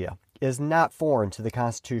elector idea is not foreign to the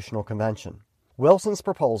Constitutional Convention. Wilson's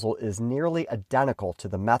proposal is nearly identical to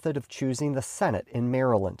the method of choosing the Senate in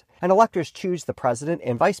Maryland, and electors choose the president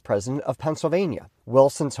and vice president of Pennsylvania,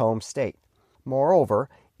 Wilson's home state. Moreover,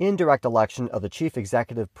 indirect election of the chief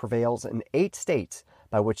executive prevails in 8 states,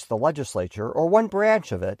 by which the legislature, or one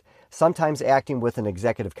branch of it, sometimes acting with an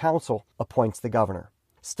executive council, appoints the governor.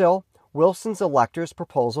 Still, Wilson's electors'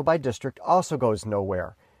 proposal by district also goes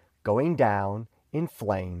nowhere, going down in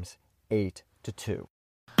flames 8-2.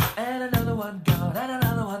 And another one gone, and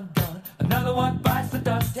another one gone. Another one bites the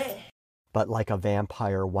dust, hey. But like a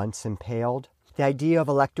vampire once impaled, the idea of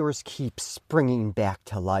electors keeps springing back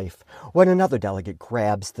to life when another delegate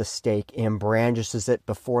grabs the stake and brandishes it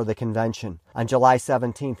before the convention. On July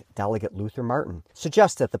 17th, Delegate Luther Martin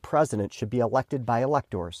suggests that the president should be elected by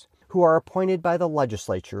electors, who are appointed by the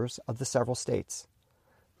legislatures of the several states.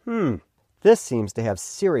 This seems to have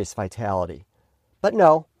serious vitality. But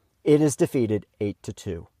no, it is defeated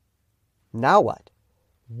 8-2. Now what?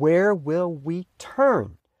 Where will we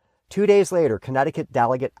turn? 2 days later, Connecticut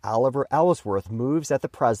Delegate Oliver Ellsworth moves that the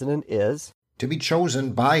president is to be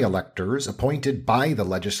chosen by electors appointed by the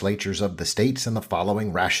legislatures of the states in the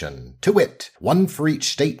following ration, to wit, 1 for each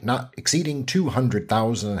state not exceeding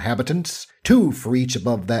 200,000 inhabitants, 2 for each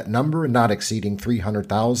above that number not exceeding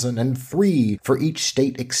 300,000, and 3 for each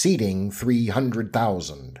state exceeding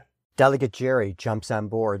 300,000. Delegate Gerry jumps on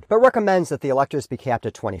board, but recommends that the electors be capped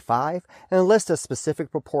at 25 and lists a specific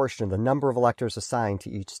proportion of the number of electors assigned to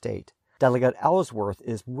each state. Delegate Ellsworth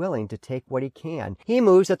is willing to take what he can. He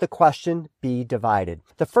moves that the question be divided.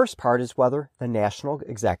 The first part is whether the national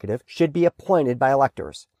executive should be appointed by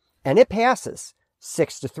electors, and it passes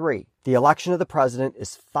 6-3. The election of the president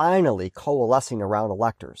is finally coalescing around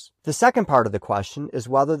electors. The second part of the question is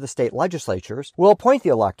whether the state legislatures will appoint the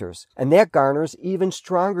electors, and that garners even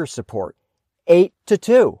stronger support,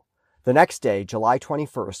 8-2. The next day, July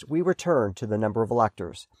 21st, we return to the number of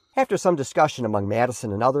electors. After some discussion among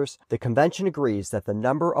Madison and others, the convention agrees that the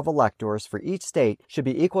number of electors for each state should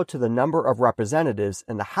be equal to the number of representatives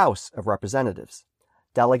in the House of Representatives.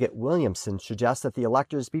 Delegate Williamson suggests that the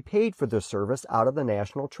electors be paid for their service out of the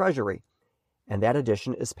national treasury, and that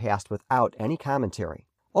addition is passed without any commentary.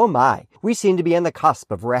 Oh my, we seem to be on the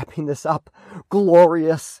cusp of wrapping this up.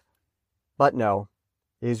 Glorious! But no,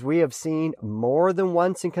 as we have seen more than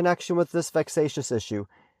once in connection with this vexatious issue,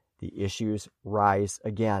 the issues rise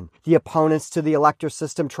again. The opponents to the elector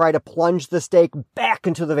system try to plunge the stake back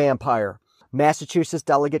into the vampire. Massachusetts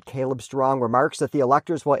Delegate Caleb Strong remarks that the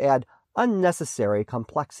electors will add unnecessary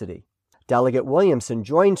complexity. Delegate Williamson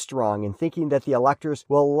joined Strong in thinking that the electors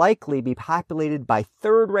will likely be populated by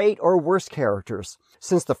third-rate or worse characters,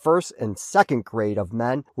 since the first and second grade of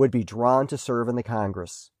men would be drawn to serve in the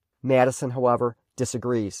Congress. Madison, however,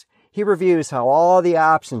 disagrees. He reviews how all the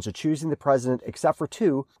options of choosing the president except for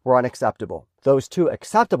 2 were unacceptable. Those 2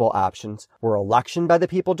 acceptable options were election by the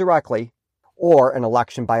people directly or an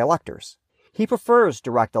election by electors. He prefers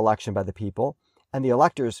direct election by the people, and the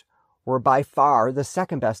electors were by far the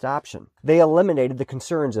second best option. They eliminated the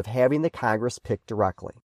concerns of having the Congress pick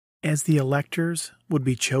directly. As the electors would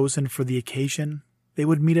be chosen for the occasion, they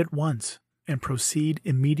would meet at once and proceed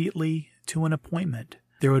immediately to an appointment.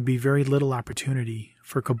 There would be very little opportunity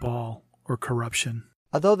for cabal or corruption.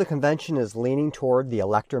 Although the convention is leaning toward the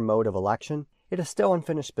elector mode of election, it is still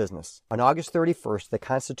unfinished business. On August 31st, the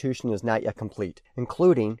Constitution is not yet complete,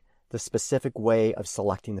 including the specific way of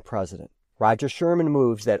selecting the president. Roger Sherman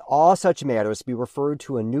moves that all such matters be referred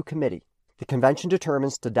to a new committee. The convention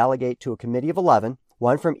determines to delegate to a committee of 11,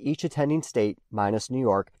 1 from each attending state, minus New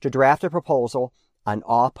York, to draft a proposal on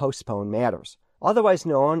all postponed matters, otherwise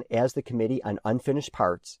known as the Committee on Unfinished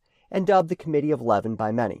Parts, and dubbed the Committee of 11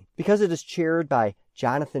 by many. Because it is chaired by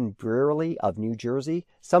Jonathan Brearley of New Jersey,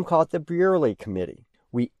 some call it the Brearley Committee.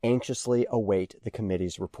 We anxiously await the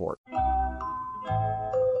committee's report.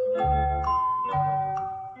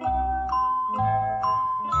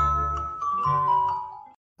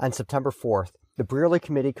 On September 4th, the Brearley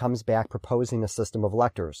Committee comes back proposing a system of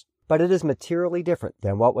electors, but it is materially different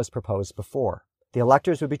than what was proposed before. The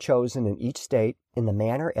electors would be chosen in each state in the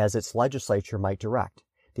manner as its legislature might direct.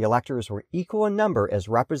 The electors were equal in number as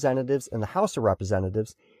representatives in the House of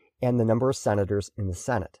Representatives and the number of senators in the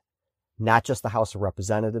Senate. Not just the House of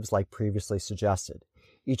Representatives like previously suggested.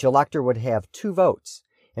 Each elector would have 2 votes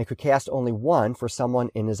and could cast only one for someone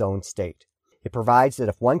in his own state. It provides that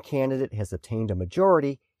if one candidate has obtained a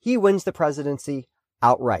majority, he wins the presidency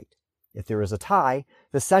outright. If there is a tie,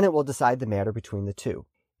 the Senate will decide the matter between the two.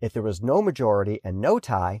 If there is no majority and no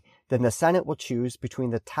tie, then the Senate will choose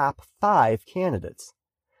between the top 5 candidates.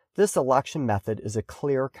 This election method is a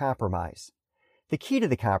clear compromise. The key to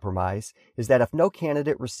the compromise is that if no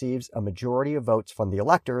candidate receives a majority of votes from the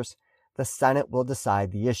electors, the Senate will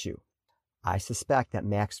decide the issue. I suspect that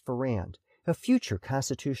Max Ferrand, a future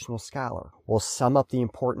constitutional scholar, will sum up the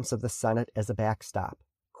importance of the Senate as a backstop.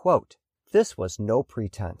 Quote, "This was no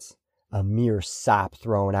pretense, a mere sop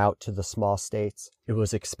thrown out to the small states. It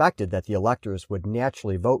was expected that the electors would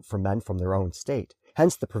naturally vote for men from their own state,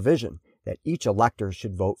 hence the provision that each elector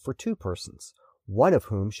should vote for 2 persons, one of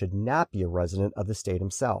whom should not be a resident of the state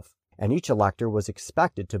himself, and each elector was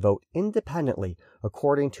expected to vote independently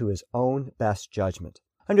according to his own best judgment.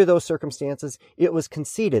 Under those circumstances, it was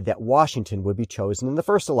conceded that Washington would be chosen in the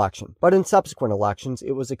first election, but in subsequent elections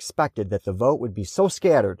it was expected that the vote would be so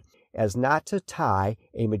scattered as not to tie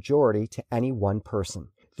a majority to any one person.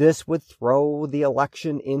 This would throw the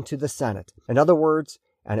election into the Senate. In other words,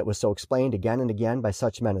 and it was so explained again and again by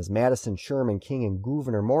such men as Madison, Sherman, King, and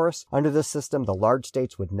Gouverneur Morris, under this system the large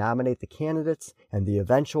states would nominate the candidates and the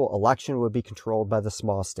eventual election would be controlled by the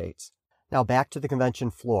small states." Now back to the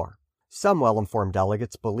convention floor. Some well-informed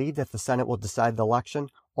delegates believe that the Senate will decide the election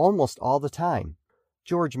almost all the time.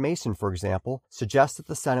 George Mason, for example, suggests that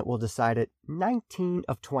the Senate will decide it 19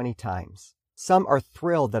 of 20 times. Some are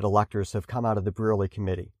thrilled that electors have come out of the Brearley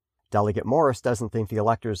Committee. Delegate Morris doesn't think the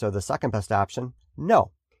electors are the second best option.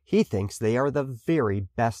 No, he thinks they are the very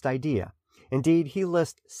best idea. Indeed, he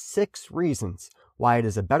lists 6 reasons why it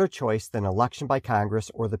is a better choice than election by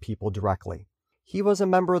Congress or the people directly. He was a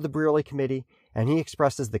member of the Brearley Committee, and he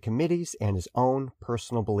expresses the committee's and his own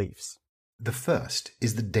personal beliefs. The first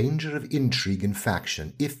is the danger of intrigue and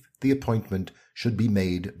faction if the appointment should be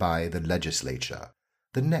made by the legislature.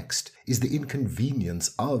 The next is the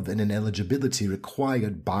inconvenience of an ineligibility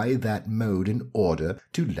required by that mode in order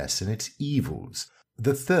to lessen its evils.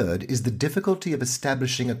 The third is the difficulty of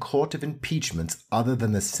establishing a court of impeachments other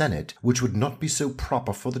than the Senate, which would not be so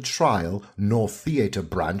proper for the trial nor theater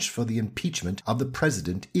branch for the impeachment of the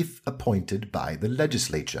president if appointed by the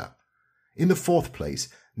legislature. In the fourth place,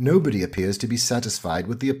 nobody appears to be satisfied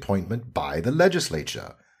with the appointment by the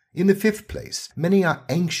legislature. In the fifth place, many are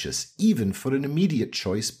anxious even for an immediate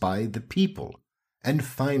choice by the people. And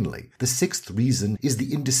finally, the sixth reason is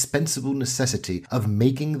the indispensable necessity of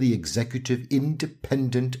making the executive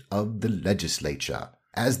independent of the legislature.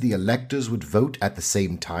 As the electors would vote at the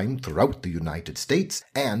same time throughout the United States,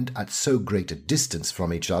 and at so great a distance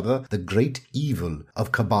from each other, the great evil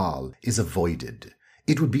of cabal is avoided.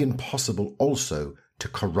 It would be impossible also to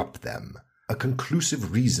corrupt them. A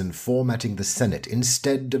conclusive reason formatting the Senate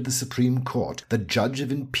instead of the Supreme Court, the judge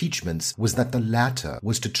of impeachments, was that the latter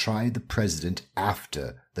was to try the president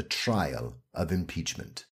after the trial of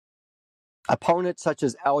impeachment. Opponents such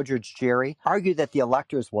as Eldridge Gerry argue that the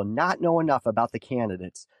electors will not know enough about the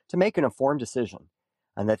candidates to make an informed decision,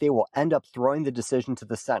 and that they will end up throwing the decision to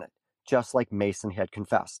the Senate, just like Mason had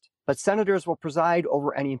confessed. But senators will preside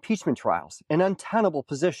over any impeachment trials, an untenable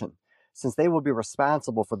position, since they will be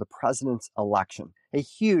responsible for the president's election, a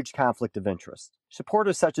huge conflict of interest.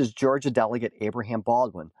 Supporters such as Georgia Delegate Abraham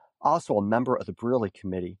Baldwin, also a member of the Brearley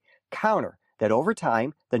Committee, counter that over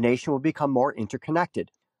time the nation will become more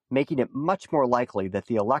interconnected, making it much more likely that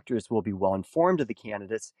the electors will be well informed of the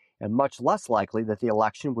candidates and much less likely that the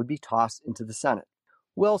election would be tossed into the Senate.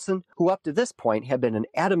 Wilson, who up to this point had been an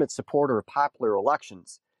adamant supporter of popular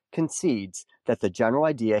elections, concedes that the general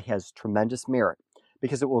idea has tremendous merit,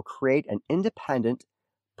 because it will create an independent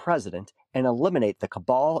president and eliminate the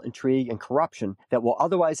cabal, intrigue, and corruption that will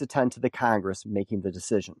otherwise attend to the Congress making the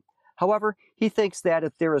decision. However, he thinks that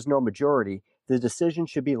if there is no majority, the decision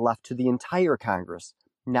should be left to the entire Congress,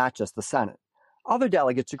 not just the Senate. Other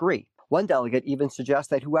delegates agree. One delegate even suggests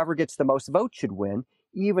that whoever gets the most votes should win,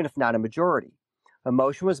 even if not a majority. A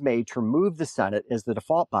motion was made to remove the Senate as the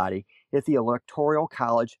default body if the Electoral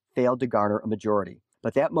College failed to garner a majority,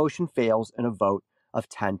 but that motion fails in a vote of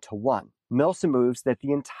 10-1. Milsom moves that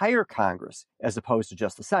the entire Congress, as opposed to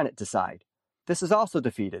just the Senate, decide. This is also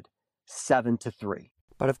defeated, 7-3.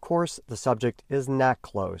 But of course, the subject is not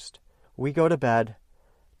closed. We go to bed,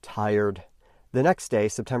 tired. The next day,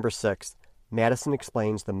 September 6th, Madison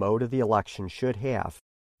explains the mode of the election should have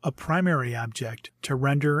a primary object to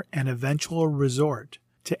render an eventual resort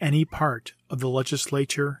to any part of the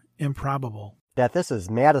legislature improbable. That this is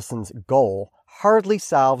Madison's goal hardly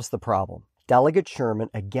solves the problem. Delegate Sherman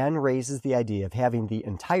again raises the idea of having the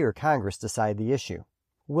entire Congress decide the issue.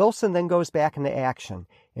 Wilson then goes back into action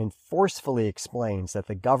and forcefully explains that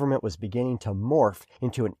the government was beginning to morph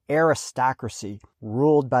into an aristocracy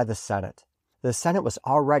ruled by the Senate. The Senate was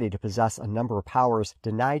already to possess a number of powers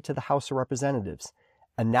denied to the House of Representatives,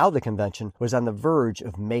 and now the convention was on the verge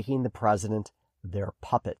of making the president their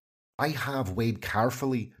puppet. I have weighed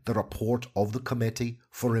carefully the report of the committee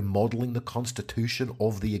for remodeling the constitution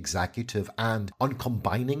of the executive, and on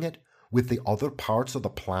combining it with the other parts of the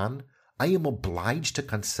plan, I am obliged to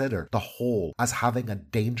consider the whole as having a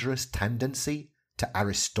dangerous tendency to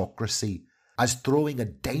aristocracy, as throwing a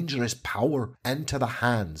dangerous power into the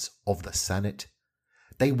hands of the Senate.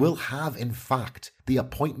 They will have, in fact, the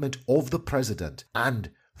appointment of the president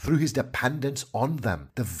and, through his dependence on them,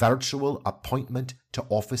 the virtual appointment to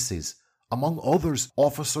offices, among others,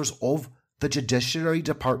 officers of the Judiciary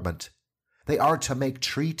Department. They are to make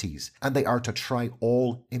treaties, and they are to try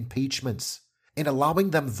all impeachments. In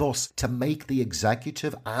allowing them thus to make the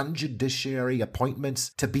executive and judiciary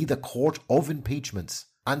appointments to be the court of impeachments,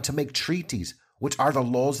 and to make treaties which are the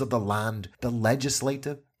laws of the land, the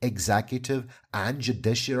legislative, executive, and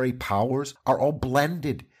judiciary powers are all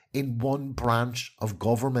blended in one branch of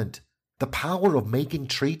government. The power of making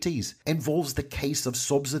treaties involves the case of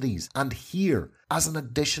subsidies, and here, as an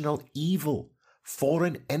additional evil,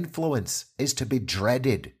 foreign influence is to be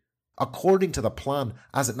dreaded. According to the plan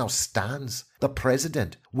as it now stands, the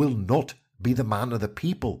president will not be the man of the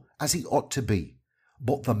people as he ought to be,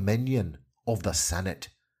 but the minion of the Senate.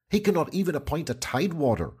 He cannot even appoint a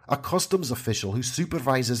tidewater, a customs official who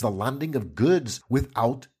supervises the landing of goods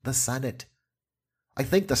without the Senate. I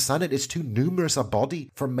think the Senate is too numerous a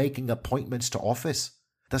body for making appointments to office.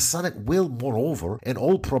 The Senate will, moreover, in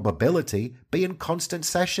all probability, be in constant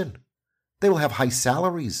session. They will have high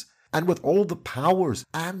salaries, and with all the powers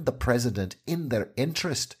and the president in their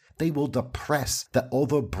interest, they will depress the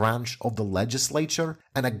other branch of the legislature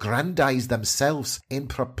and aggrandize themselves in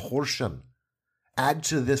proportion. Add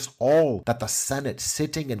to this all that the Senate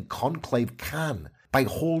sitting in conclave can, by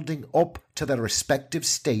holding up to their respective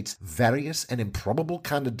states various and improbable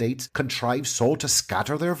candidates, contrive so to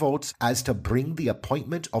scatter their votes as to bring the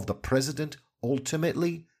appointment of the president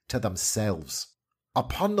ultimately to themselves.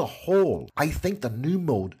 Upon the whole, I think the new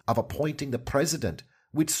mode of appointing the president,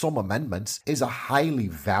 with some amendments, is a highly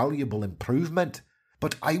valuable improvement,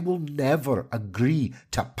 but I will never agree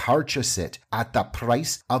to purchase it at the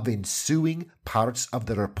price of ensuing parts of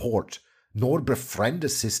the report, nor befriend a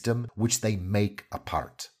system which they make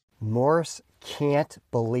apart. Morse can't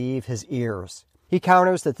believe his ears. He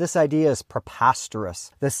counters that this idea is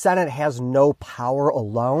preposterous. The Senate has no power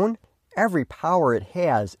alone. Every power it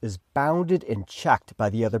has is bounded and checked by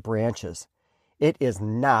the other branches. It is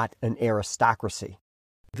not an aristocracy.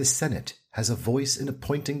 The Senate has a voice in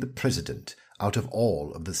appointing the president out of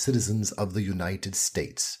all of the citizens of the United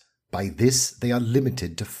States. By this, they are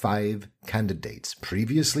limited to 5 candidates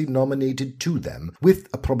previously nominated to them, with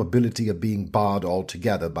a probability of being barred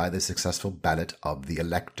altogether by the successful ballot of the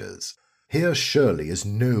electors. Here surely is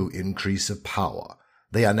no increase of power.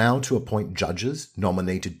 They are now to appoint judges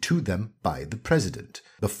nominated to them by the president.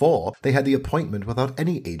 Before, they had the appointment without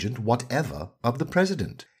any agent whatever of the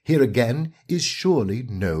president. Here again is surely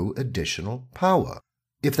no additional power.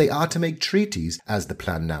 If they are to make treaties, as the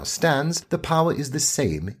plan now stands, the power is the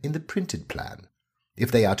same in the printed plan.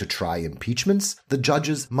 If they are to try impeachments, the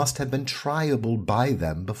judges must have been triable by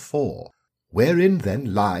them before. Wherein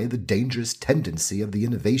then lie the dangerous tendency of the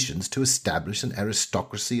innovations to establish an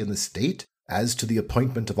aristocracy in the state? As to the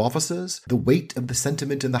appointment of officers, the weight of the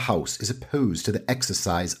sentiment in the House is opposed to the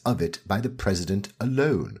exercise of it by the President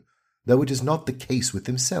alone, though it is not the case with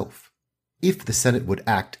himself. If the Senate would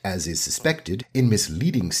act, as is suspected, in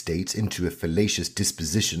misleading states into a fallacious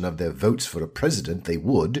disposition of their votes for a president, they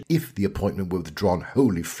would, if the appointment were withdrawn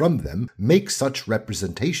wholly from them, make such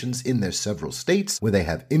representations in their several states where they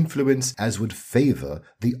have influence as would favor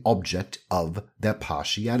the object of their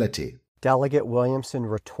partiality. Delegate Williamson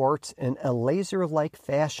retorts in a laser-like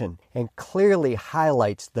fashion and clearly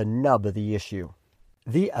highlights the nub of the issue.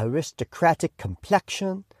 The aristocratic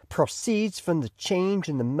complexion proceeds from the change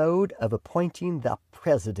in the mode of appointing the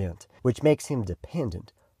president, which makes him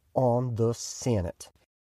dependent on the Senate.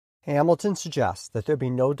 Hamilton suggests that there be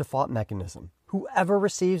no default mechanism. Whoever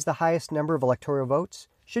receives the highest number of electoral votes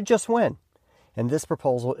should just win. And this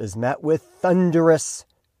proposal is met with thunderous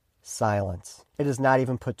silence. It is not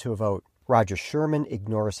even put to a vote. Roger Sherman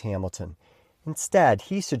ignores Hamilton. Instead,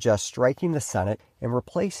 he suggests striking the Senate and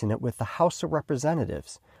replacing it with the House of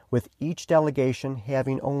Representatives, with each delegation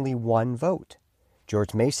having only one vote.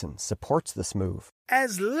 George Mason supports this move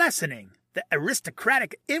as lessening the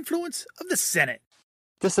aristocratic influence of the Senate.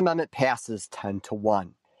 This amendment passes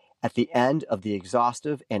 10-1. At the end of the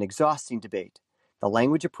exhaustive and exhausting debate, the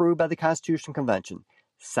language approved by the Constitutional Convention,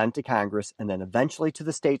 sent to Congress, and then eventually to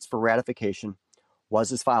the states for ratification,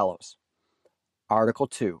 was as follows. Article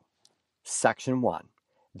 2, Section 1.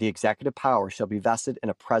 The executive power shall be vested in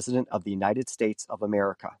a President of the United States of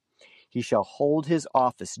America. He shall hold his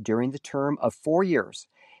office during the term of 4 years,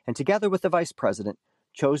 and together with the Vice President,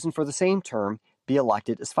 chosen for the same term, be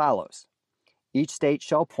elected as follows. Each state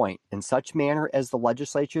shall appoint, in such manner as the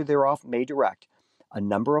legislature thereof may direct, a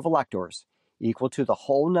number of electors, equal to the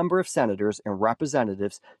whole number of senators and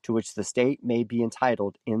representatives to which the state may be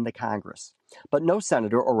entitled in the Congress. But no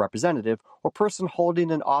senator or representative or person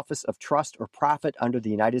holding an office of trust or profit under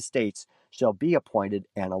the United States shall be appointed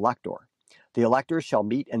an elector. The electors shall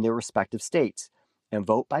meet in their respective states and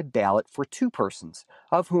vote by ballot for 2 persons,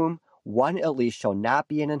 of whom one at least shall not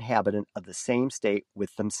be an inhabitant of the same state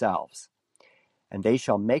with themselves. And they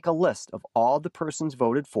shall make a list of all the persons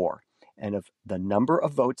voted for, and of the number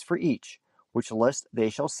of votes for each, which list they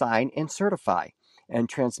shall sign and certify, and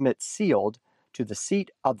transmit sealed to the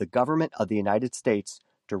seat of the government of the United States,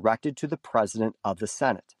 directed to the President of the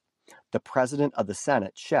Senate. The President of the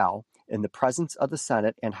Senate shall, in the presence of the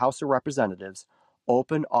Senate and House of Representatives,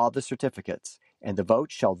 open all the certificates, and the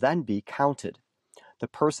votes shall then be counted. The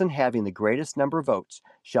person having the greatest number of votes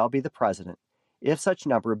shall be the President, if such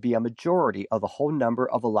number be a majority of the whole number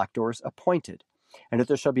of electors appointed, and if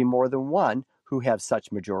there shall be more than one who have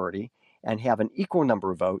such majority, and have an equal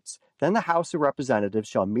number of votes, then the House of Representatives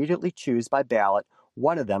shall immediately choose by ballot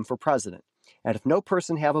one of them for President. And if no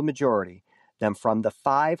person have a majority, then from the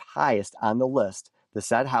 5 highest on the list, the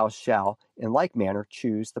said House shall, in like manner,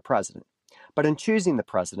 choose the President. But in choosing the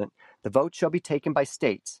President, the vote shall be taken by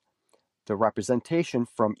states, the representation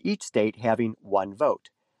from each state having 1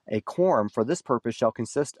 vote. A quorum for this purpose shall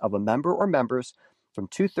consist of a member or members from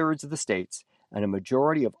 2/3 of the states, and a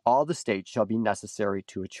majority of all the states shall be necessary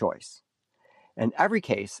to a choice. In every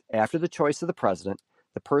case, after the choice of the President,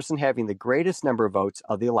 the person having the greatest number of votes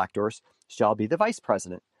of the electors shall be the Vice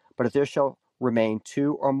President. But if there shall remain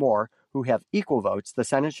 2 or more who have equal votes, the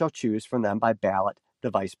Senate shall choose from them by ballot the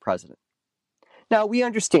Vice President. Now, we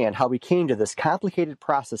understand how we came to this complicated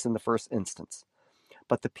process in the first instance.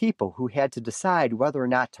 But the people who had to decide whether or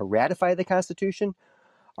not to ratify the Constitution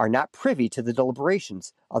are not privy to the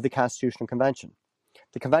deliberations of the Constitutional Convention.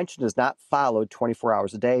 The Convention is not followed 24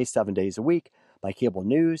 hours a day, 7 days a week by cable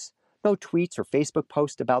news, no tweets or Facebook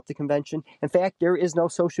posts about the Convention. In fact, there is no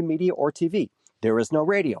social media or TV. There is no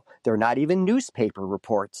radio. There are not even newspaper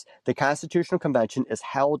reports. The Constitutional Convention is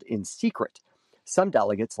held in secret. Some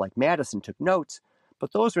delegates, like Madison, took notes,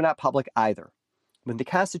 but those are not public either. When the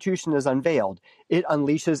Constitution is unveiled, it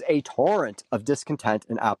unleashes a torrent of discontent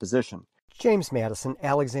and opposition. James Madison,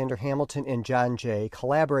 Alexander Hamilton, and John Jay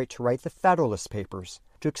collaborate to write the Federalist Papers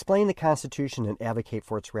to explain the Constitution and advocate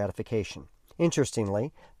for its ratification.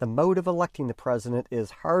 Interestingly, the mode of electing the president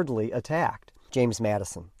is hardly attacked. James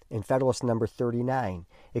Madison, in Federalist number 39,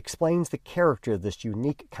 explains the character of this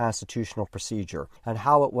unique constitutional procedure and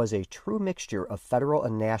how it was a true mixture of federal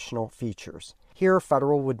and national features. Here,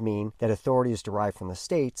 federal would mean that authority is derived from the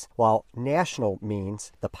states, while national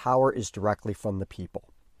means the power is directly from the people.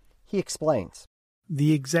 He explains,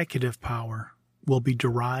 The executive power will be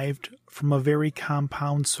derived from a very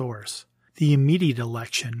compound source. The immediate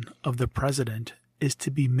election of the president is to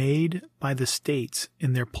be made by the states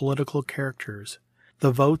in their political characters.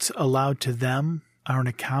 The votes allowed to them are in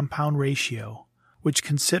a compound ratio, which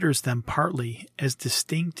considers them partly as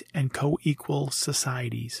distinct and co-equal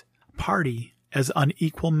societies, partly as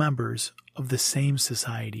unequal members of the same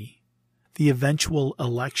society. The eventual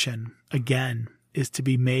election, again, is to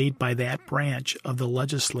be made by that branch of the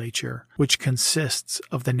legislature which consists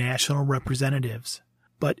of the national representatives.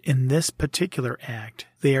 But in this particular act,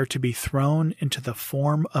 they are to be thrown into the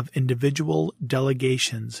form of individual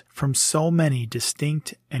delegations from so many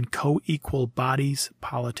distinct and co-equal bodies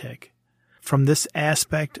politic. From this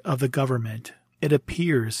aspect of the government, it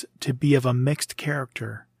appears to be of a mixed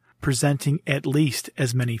character, presenting at least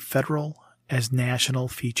as many federal as national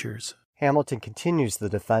features. Hamilton continues the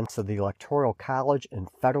defense of the Electoral College in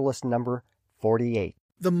Federalist Number 48.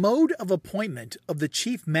 The mode of appointment of the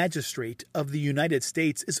Chief Magistrate of the United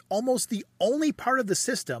States is almost the only part of the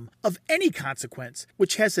system of any consequence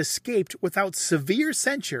which has escaped without severe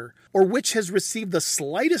censure or which has received the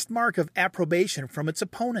slightest mark of approbation from its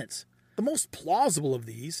opponents. The most plausible of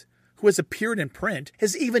these, who has appeared in print,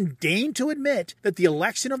 has even deigned to admit that the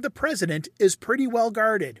election of the president is pretty well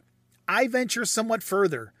guarded. I venture somewhat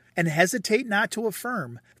further, and hesitate not to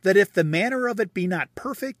affirm that if the manner of it be not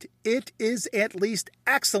perfect, it is at least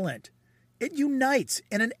excellent. It unites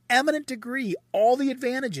in an eminent degree all the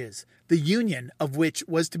advantages, the union of which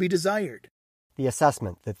was to be desired. The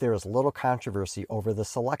assessment that there is little controversy over the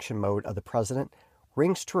selection mode of the president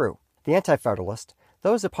rings true. The Anti-Federalists,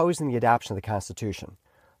 those opposing the adoption of the Constitution,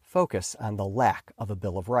 focus on the lack of a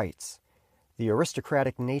Bill of Rights, the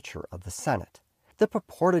aristocratic nature of the Senate, the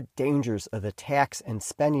purported dangers of the tax and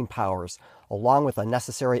spending powers, along with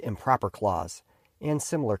unnecessary improper clause, and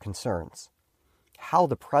similar concerns. How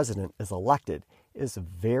the president is elected is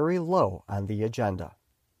very low on the agenda.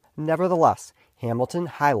 Nevertheless, Hamilton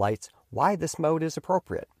highlights why this mode is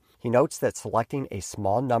appropriate. He notes that selecting a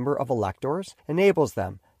small number of electors enables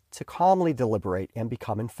them to calmly deliberate and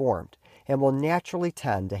become informed, and will naturally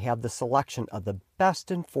tend to have the selection of the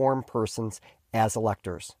best informed persons as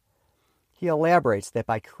electors. He elaborates that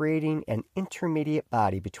by creating an intermediate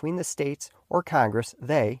body between the states or Congress,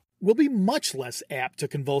 they will be much less apt to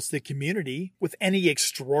convulse the community with any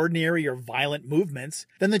extraordinary or violent movements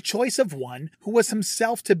than the choice of one who was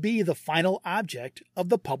himself to be the final object of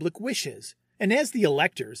the public wishes. And as the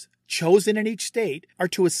electors, chosen in each state, are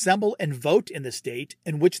to assemble and vote in the state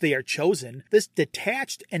in which they are chosen, this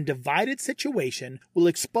detached and divided situation will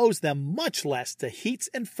expose them much less to heats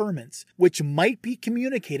and ferments which might be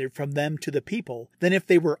communicated from them to the people than if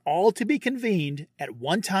they were all to be convened at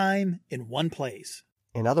one time in one place.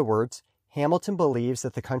 In other words, Hamilton believes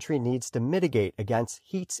that the country needs to mitigate against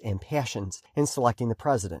heats and passions in selecting the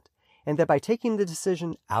president, and that by taking the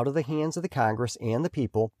decision out of the hands of the Congress and the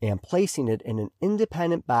people and placing it in an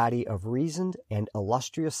independent body of reasoned and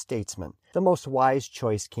illustrious statesmen, the most wise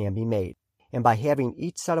choice can be made. And by having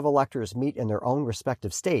each set of electors meet in their own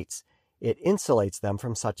respective states, it insulates them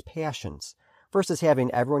from such passions, versus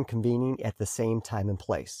having everyone convening at the same time and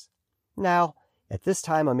place. Now, at this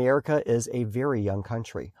time, America is a very young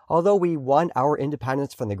country. Although we won our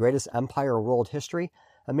independence from the greatest empire in world history,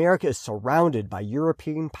 America is surrounded by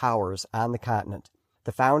European powers on the continent.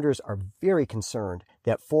 The founders are very concerned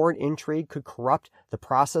that foreign intrigue could corrupt the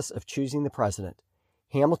process of choosing the president.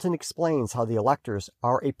 Hamilton explains how the electors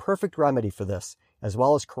are a perfect remedy for this, as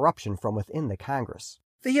well as corruption from within the Congress.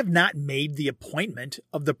 They have not made the appointment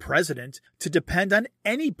of the president to depend on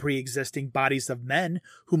any pre-existing bodies of men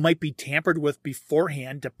who might be tampered with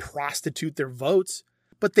beforehand to prostitute their votes,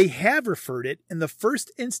 but they have referred it in the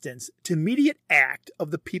first instance to immediate act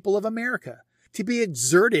of the people of America, to be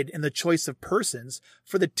exerted in the choice of persons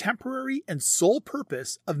for the temporary and sole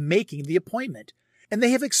purpose of making the appointment, and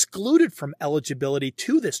they have excluded from eligibility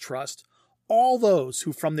to this trust all those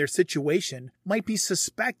who from their situation might be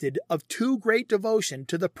suspected of too great devotion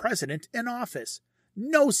to the president in office.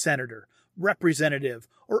 No senator, representative,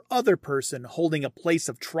 or other person holding a place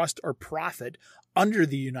of trust or profit under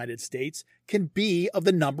the United States can be of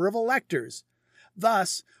the number of electors.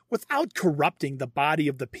 Thus, without corrupting the body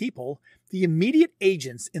of the people, the immediate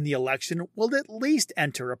agents in the election will at least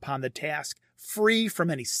enter upon the task free from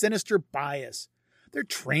any sinister bias. Their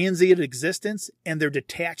transient existence and their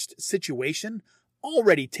detached situation,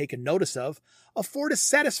 already taken notice of, afford a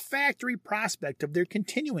satisfactory prospect of their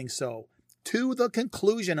continuing so, to the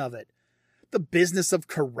conclusion of it. The business of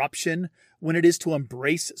corruption, when it is to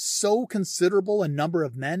embrace so considerable a number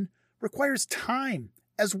of men, requires time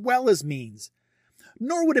as well as means.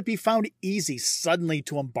 Nor would it be found easy suddenly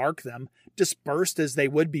to embark them, dispersed as they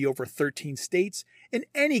would be over 13 states, in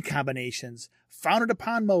any combinations founded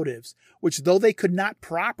upon motives which, though they could not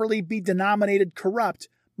properly be denominated corrupt,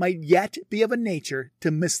 might yet be of a nature to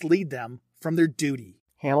mislead them from their duty.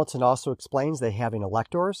 Hamilton also explains that having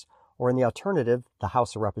electors, or in the alternative, the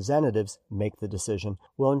House of Representatives, make the decision,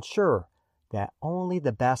 will ensure that only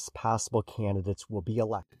the best possible candidates will be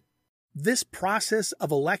elected. This process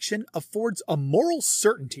of election affords a moral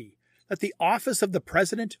certainty that the office of the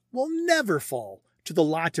president will never fall to the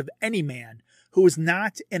lot of any man who is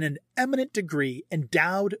not in an eminent degree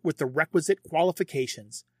endowed with the requisite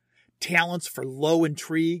qualifications. Talents for low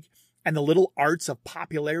intrigue and the little arts of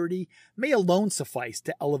popularity may alone suffice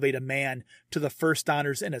to elevate a man to the first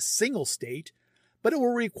honors in a single state, but it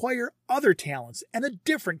will require other talents and a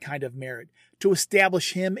different kind of merit to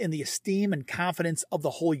establish him in the esteem and confidence of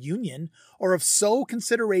the whole Union, or of so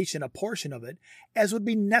consideration a portion of it as would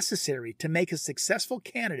be necessary to make a successful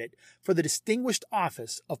candidate for the distinguished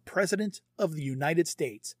office of President of the United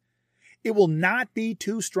States. It will not be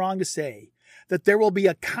too strong to say that there will be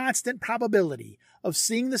a constant probability of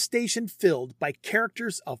seeing the station filled by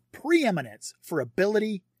characters of preeminence for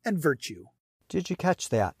ability and virtue. Did you catch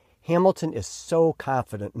that? Hamilton is so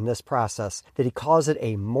confident in this process that he calls it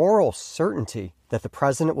a moral certainty that the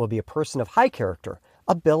president will be a person of high character,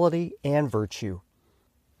 ability, and virtue.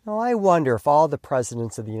 Now, I wonder if all the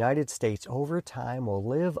presidents of the United States over time will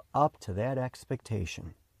live up to that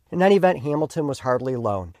expectation. In any event, Hamilton was hardly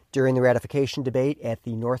alone. During the ratification debate at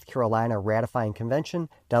the North Carolina Ratifying Convention,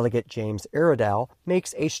 Delegate James Iredell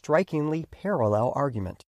makes a strikingly parallel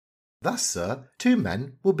argument. Thus, sir, two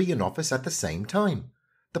men will be in office at the same time.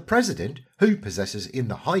 The President, who possesses in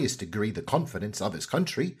the highest degree the confidence of his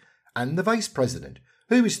country, and the Vice President,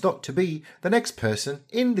 who is thought to be the next person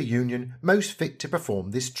in the Union most fit to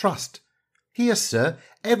perform this trust. Here, sir,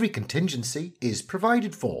 every contingency is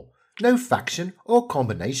provided for. No faction or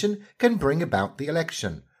combination can bring about the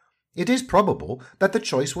election. It is probable that the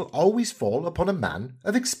choice will always fall upon a man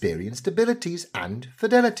of experienced abilities and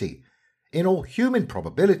fidelity. In all human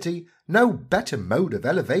probability, no better mode of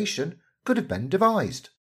elevation could have been devised.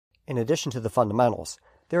 In addition to the fundamentals,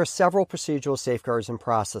 there are several procedural safeguards and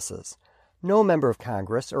processes. No member of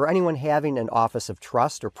Congress or anyone having an office of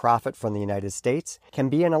trust or profit from the United States can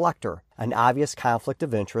be an elector, an obvious conflict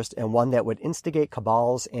of interest and one that would instigate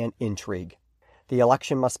cabals and intrigue. The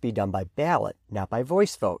election must be done by ballot, not by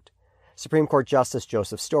voice vote. Supreme Court Justice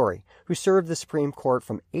Joseph Story, who served the Supreme Court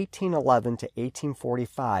from 1811 to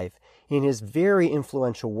 1845, in his very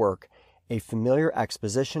influential work, A Familiar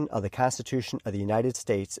Exposition of the Constitution of the United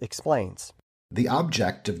States, explains, The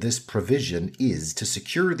object of this provision is to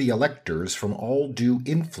secure the electors from all due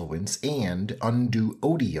influence and undue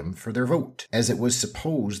odium for their vote, as it was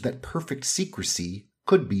supposed that perfect secrecy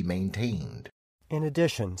could be maintained. In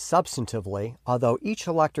addition, substantively, although each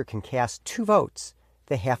elector can cast 2 votes,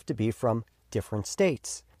 they have to be from different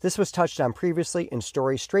states. This was touched on previously and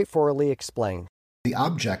Story straightforwardly explained. The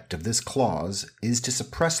object of this clause is to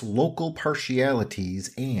suppress local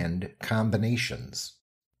partialities and combinations.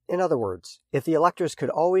 In other words, if the electors could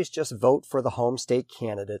always just vote for the home state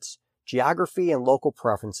candidates, geography and local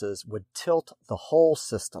preferences would tilt the whole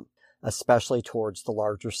system, especially towards the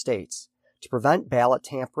larger states. To prevent ballot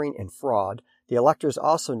tampering and fraud, the electors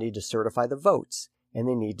also need to certify the votes, and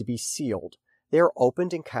they need to be sealed. They are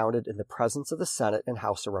opened and counted in the presence of the Senate and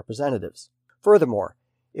House of Representatives. Furthermore,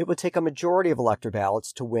 it would take a majority of elector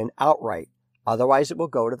ballots to win outright, otherwise it will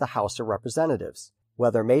go to the House of Representatives.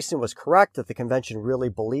 Whether Mason was correct that the convention really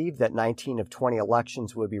believed that 19 of 20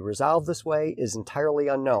 elections would be resolved this way is entirely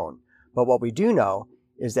unknown, but what we do know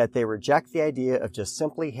is that they reject the idea of just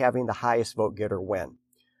simply having the highest vote getter win.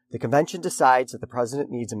 The convention decides that the president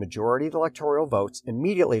needs a majority of the electoral votes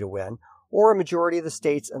immediately to win, or a majority of the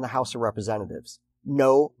states in the House of Representatives.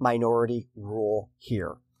 No minority rule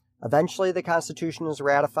here. Eventually, the Constitution is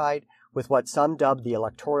ratified with what some dub the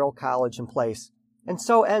Electoral College in place, and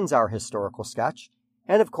so ends our historical sketch.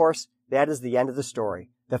 And of course, that is the end of the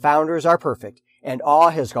story. The founders are perfect, and all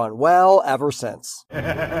has gone well ever since.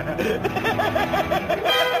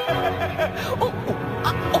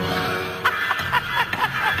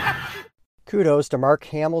 Kudos to Mark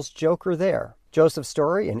Hamill's Joker there. Joseph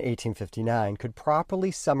Story in 1859 could properly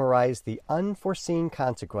summarize the unforeseen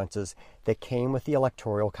consequences that came with the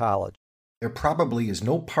Electoral College. There probably is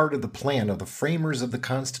no part of the plan of the framers of the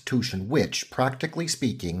Constitution which, practically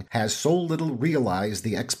speaking, has so little realized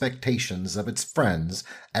the expectations of its friends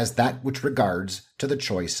as that which regards to the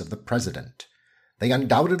choice of the president. They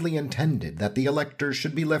undoubtedly intended that the electors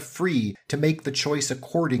should be left free to make the choice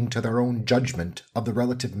according to their own judgment of the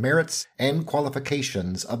relative merits and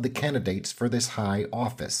qualifications of the candidates for this high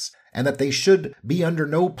office, and that they should be under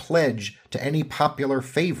no pledge to any popular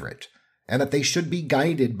favorite, and that they should be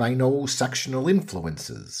guided by no sectional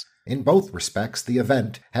influences. In both respects, the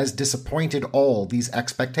event has disappointed all these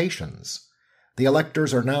expectations. The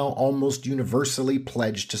electors are now almost universally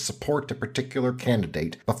pledged to support a particular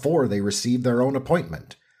candidate before they receive their own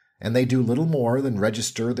appointment, and they do little more than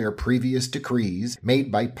register their previous decrees made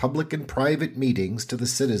by public and private meetings to the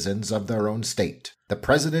citizens of their own state. The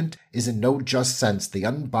president is in no just sense the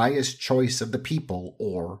unbiased choice of the people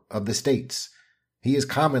or of the states. He is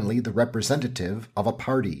commonly the representative of a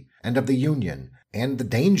party and of the Union, And the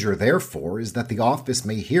danger, therefore, is that the office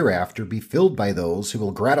may hereafter be filled by those who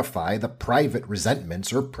will gratify the private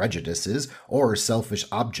resentments or prejudices or selfish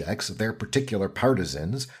objects of their particular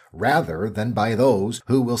partisans, rather than by those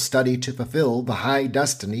who will study to fulfill the high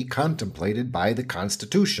destiny contemplated by the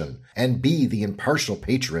Constitution, and be the impartial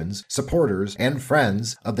patrons, supporters, and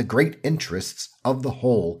friends of the great interests of the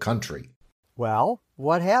whole country. Well,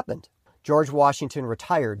 what happened? George Washington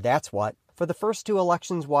retired, that's what. For the first two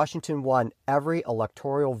elections, Washington won every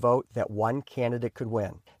electoral vote that one candidate could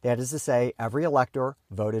win. That is to say, every elector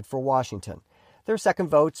voted for Washington. Their second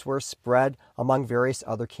votes were spread among various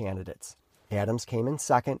other candidates. Adams came in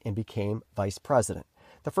second and became vice president.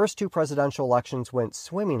 The first two presidential elections went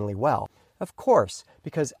swimmingly well, of course,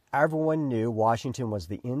 because everyone knew Washington was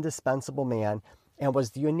the indispensable man and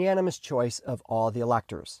was the unanimous choice of all the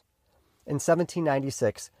electors. In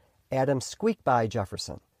 1796, Adams squeaked by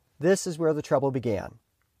Jefferson. This is where the trouble began.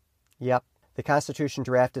 Yep, the Constitution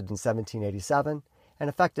drafted in 1787 and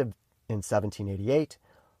effective in 1788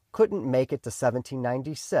 couldn't make it to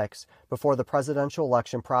 1796 before the presidential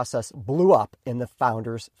election process blew up in the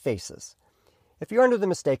founders' faces. If you're under the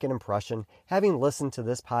mistaken impression, having listened to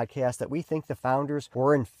this podcast, that we think the founders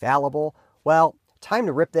were infallible, well, time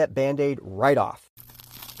to rip that Band-Aid right off.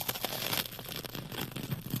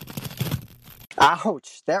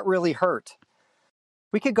 Ouch, that really hurt.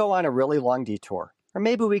 We could go on a really long detour, or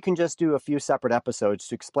maybe we can just do a few separate episodes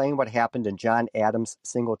to explain what happened in John Adams'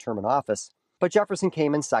 single term in office. But Jefferson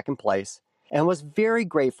came in second place and was very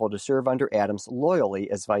grateful to serve under Adams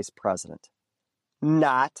loyally as vice president.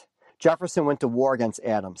 Not. Jefferson went to war against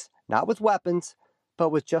Adams, not with weapons, but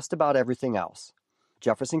with just about everything else.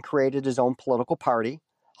 Jefferson created his own political party,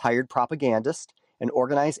 hired propagandists, and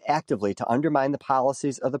organized actively to undermine the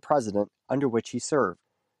policies of the president under which he served.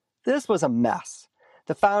 This was a mess.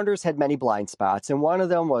 The founders had many blind spots, and one of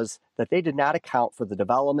them was that they did not account for the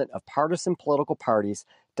development of partisan political parties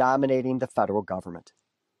dominating the federal government.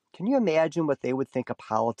 Can you imagine what they would think of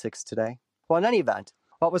politics today? Well, in any event,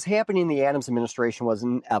 what was happening in the Adams administration was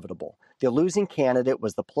inevitable. The losing candidate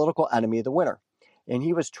was the political enemy of the winner, and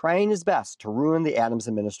he was trying his best to ruin the Adams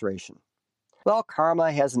administration. Well,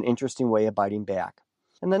 karma has an interesting way of biting back.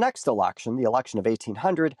 In the next election, the election of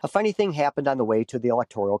 1800, a funny thing happened on the way to the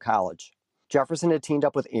Electoral College. Jefferson had teamed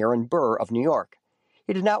up with Aaron Burr of New York.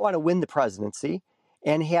 He did not want to win the presidency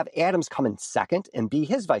and have Adams come in second and be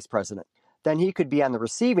his vice president. Then he could be on the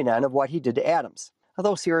receiving end of what he did to Adams.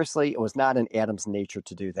 Although seriously, it was not in Adams' nature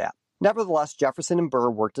to do that. Nevertheless, Jefferson and Burr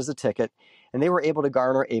worked as a ticket, and they were able to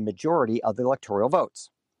garner a majority of the electoral votes.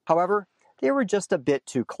 However, they were just a bit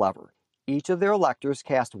too clever. Each of their electors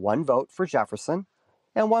cast one vote for Jefferson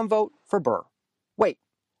and one vote for Burr. Wait,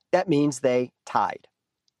 that means they tied.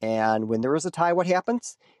 And when there is a tie, what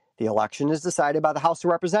happens? The election is decided by the House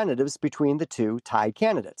of Representatives between the two tied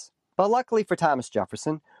candidates. But luckily for Thomas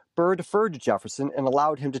Jefferson, Burr deferred to Jefferson and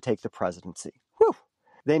allowed him to take the presidency. Whew!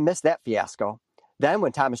 They missed that fiasco. Then,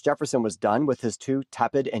 when Thomas Jefferson was done with his two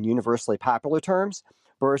tepid and universally popular terms,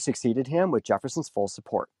 Burr succeeded him with Jefferson's full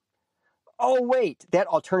support. Oh wait, that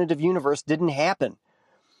alternative universe didn't happen.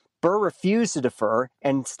 Burr refused to defer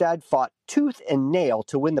and instead fought tooth and nail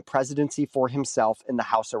to win the presidency for himself in the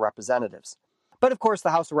House of Representatives. But of course,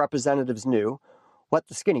 the House of Representatives knew what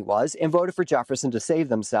the skinny was and voted for Jefferson to save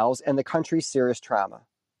themselves and the country's serious trauma.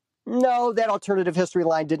 No, that alternative history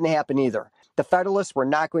line didn't happen either. The Federalists were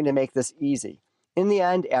not going to make this easy. In the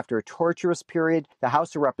end, after a torturous period, the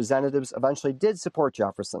House of Representatives eventually did support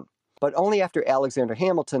Jefferson, but only after Alexander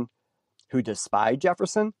Hamilton, who despised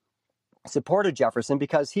Jefferson, supported Jefferson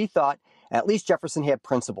because he thought at least Jefferson had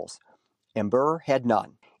principles, and Burr had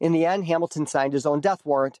none. In the end, Hamilton signed his own death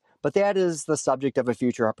warrant, but that is the subject of a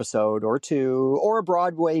future episode or two, or a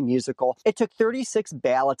Broadway musical. It took 36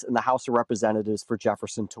 ballots in the House of Representatives for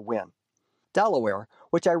Jefferson to win. Delaware,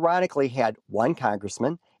 which ironically had one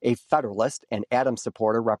congressman, a Federalist and Adams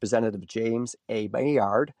supporter, Representative James A.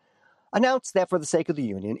 Bayard, announced that for the sake of the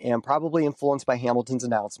Union, and probably influenced by Hamilton's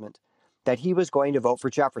announcement, that he was going to vote for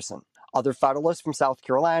Jefferson. Other Federalists from South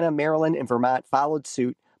Carolina, Maryland, and Vermont followed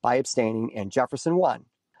suit by abstaining, and Jefferson won.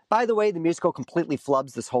 By the way, the musical completely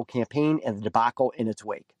flubs this whole campaign and the debacle in its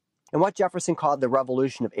wake. In what Jefferson called the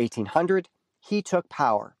Revolution of 1800, he took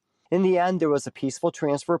power. In the end, there was a peaceful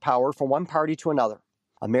transfer of power from one party to another.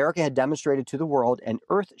 America had demonstrated to the world an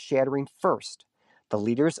earth-shattering first, the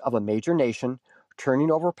leaders of a major nation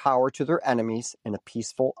turning over power to their enemies in a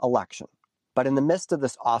peaceful election. But in the midst of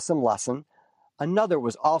this awesome lesson, another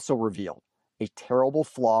was also revealed, a terrible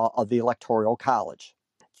flaw of the Electoral College.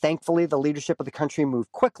 Thankfully, the leadership of the country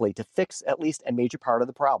moved quickly to fix at least a major part of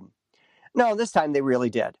the problem. No, this time they really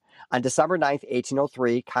did. On December 9,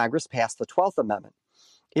 1803, Congress passed the 12th Amendment.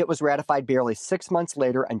 It was ratified barely 6 months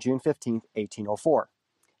later on June 15, 1804.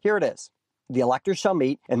 Here it is. The electors shall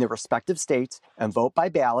meet in their respective states and vote by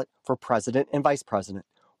ballot for president and vice president,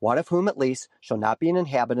 one of whom at least shall not be an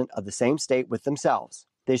inhabitant of the same state with themselves.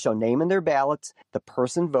 They shall name in their ballots the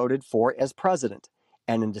person voted for as president,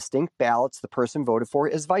 and in distinct ballots the person voted for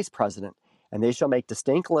as vice president. And they shall make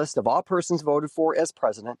distinct lists of all persons voted for as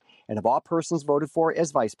president, and of all persons voted for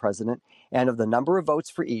as vice president, and of the number of votes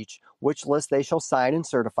for each, which list they shall sign and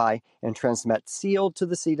certify, and transmit sealed to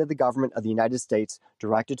the seat of the government of the United States,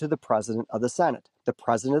 directed to the President of the Senate. The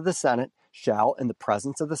President of the Senate shall, in the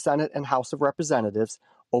presence of the Senate and House of Representatives,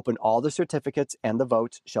 open all the certificates, and the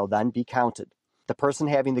votes shall then be counted. The person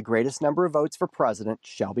having the greatest number of votes for president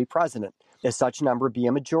shall be president, if such number be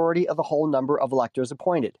a majority of the whole number of electors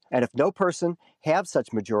appointed. And if no person have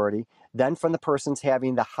such majority, then from the persons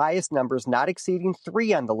having the highest numbers not exceeding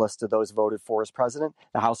 3 on the list of those voted for as president,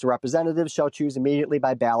 the House of Representatives shall choose immediately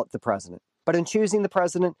by ballot the president. But in choosing the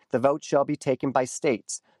president, the vote shall be taken by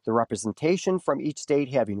states, the representation from each state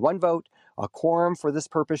having 1 vote. A quorum for this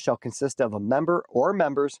purpose shall consist of a member or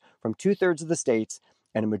members from 2/3 of the states,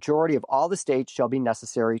 and a majority of all the states shall be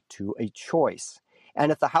necessary to a choice.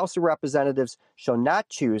 And if the House of Representatives shall not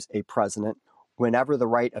choose a president, whenever the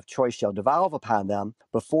right of choice shall devolve upon them,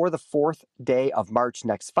 before the 4th day of March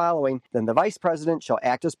next following, then the vice president shall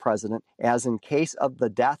act as president, as in case of the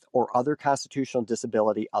death or other constitutional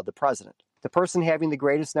disability of the president. The person having the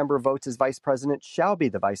greatest number of votes as vice president shall be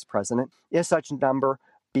the vice president, if such number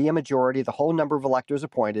be a majority of the whole number of electors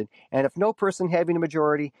appointed, and if no person having a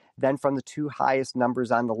majority, then from the 2 highest numbers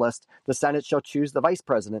on the list, the Senate shall choose the vice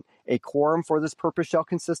president. A quorum for this purpose shall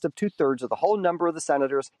consist of 2/3 of the whole number of the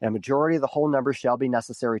senators, and a majority of the whole number shall be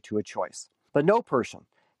necessary to a choice. But no person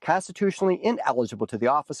constitutionally ineligible to the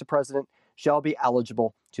office of president shall be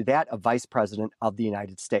eligible to that of vice president of the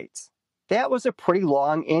United States. That was a pretty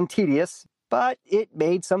long and tedious, but it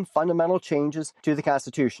made some fundamental changes to the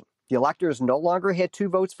Constitution. The electors no longer had 2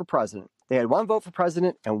 votes for president. They had 1 vote for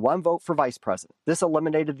president and 1 vote for vice president. This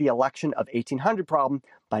eliminated the election of 1800 problem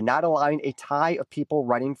by not allowing a tie of people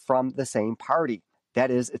running from the same party. That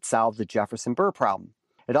is, it solved the Jefferson-Burr problem.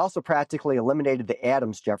 It also practically eliminated the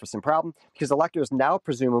Adams-Jefferson problem because electors now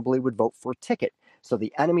presumably would vote for a ticket, so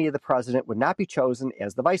the enemy of the president would not be chosen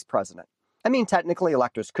as the vice president. I mean, technically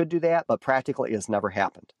electors could do that, but practically it has never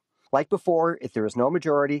happened. Like before, if there is no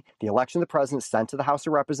majority, the election of the president is sent to the House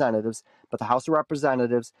of Representatives, but the House of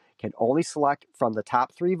Representatives can only select from the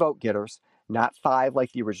top 3 vote getters, not 5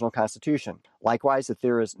 like the original Constitution. Likewise, if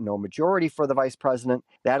there is no majority for the vice president,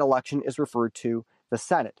 that election is referred to the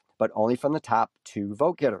Senate, but only from the top 2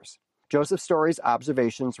 vote getters. Joseph Story's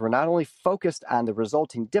observations were not only focused on the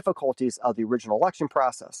resulting difficulties of the original election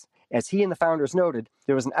process. As he and the founders noted,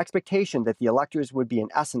 there was an expectation that the electors would be in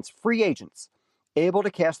essence free agents, able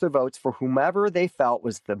to cast their votes for whomever they felt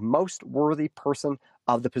was the most worthy person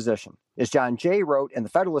of the position. As John Jay wrote in the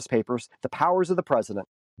Federalist Papers, the powers of the president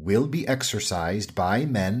will be exercised by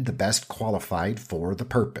men the best qualified for the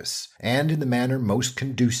purpose, and in the manner most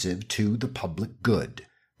conducive to the public good.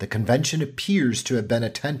 The convention appears to have been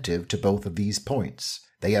attentive to both of these points.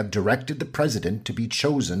 They have directed the president to be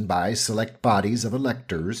chosen by select bodies of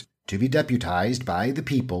electors, to be deputized by the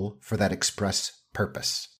people for that express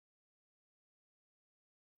purpose.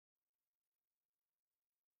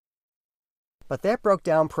 But that broke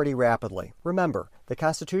down pretty rapidly. Remember, the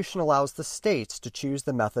Constitution allows the states to choose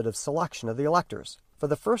the method of selection of the electors. For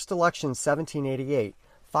the first election in 1788,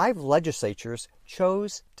 5 legislatures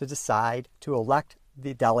chose to decide to elect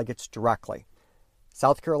the delegates directly.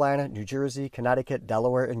 South Carolina, New Jersey, Connecticut,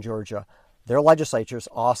 Delaware, and Georgia, their legislatures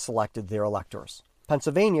all selected their electors.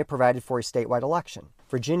 Pennsylvania provided for a statewide election.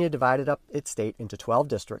 Virginia divided up its state into 12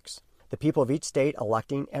 districts, the people of each state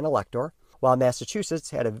electing an elector, while Massachusetts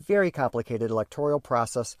had a very complicated electoral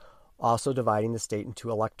process, also dividing the state into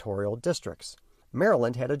electoral districts.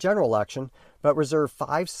 Maryland had a general election, but reserved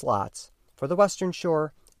 5 slots for the Western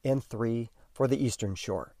Shore and 3 for the Eastern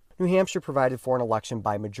Shore. New Hampshire provided for an election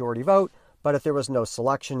by majority vote, but if there was no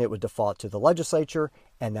selection, it would default to the legislature,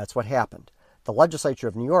 and that's what happened. The legislature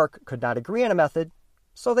of New York could not agree on a method,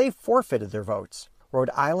 so they forfeited their votes. Rhode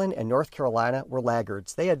Island and North Carolina were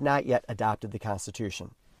laggards. They had not yet adopted the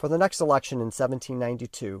Constitution. For the next election in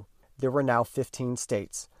 1792, there were now 15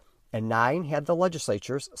 states, and 9 had the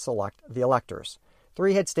legislatures select the electors.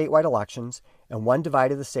 3 had statewide elections, and 1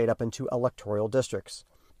 divided the state up into electoral districts.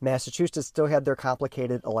 Massachusetts still had their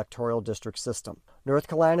complicated electoral district system. North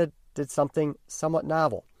Carolina did something somewhat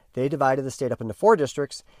novel. They divided the state up into 4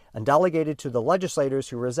 districts and delegated to the legislators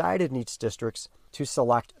who resided in each district to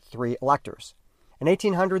select 3 electors. In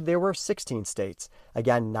 1800, there were 16 states.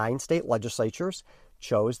 Again, 9 state legislatures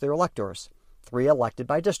chose their electors, 3 elected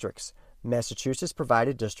by districts. Massachusetts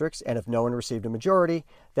provided districts, and if no one received a majority,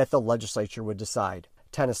 that the legislature would decide.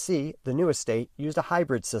 Tennessee, the newest state, used a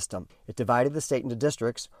hybrid system. It divided the state into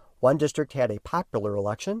districts. One district had a popular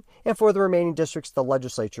election, and for the remaining districts, the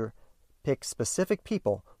legislature picked specific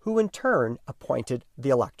people who in turn appointed the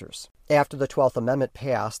electors. After the 12th Amendment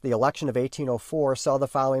passed, the election of 1804 saw the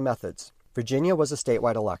following methods. Virginia was a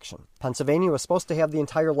statewide election. Pennsylvania was supposed to have the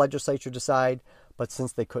entire legislature decide, but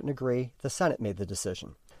since they couldn't agree, the Senate made the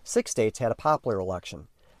decision. 6 states had a popular election.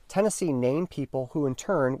 Tennessee named people who in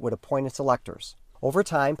turn would appoint its electors. Over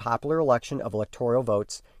time, popular election of electoral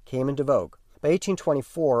votes came into vogue. By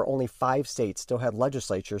 1824, only 5 states still had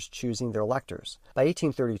legislatures choosing their electors. By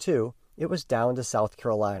 1832, it was down to South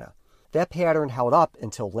Carolina. That pattern held up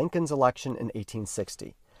until Lincoln's election in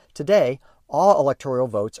 1860. Today, all electoral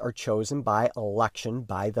votes are chosen by election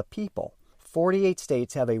by the people. 48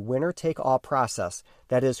 states have a winner-take-all process.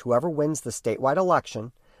 That is, whoever wins the statewide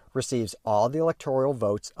election receives all the electoral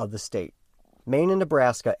votes of the state. Maine and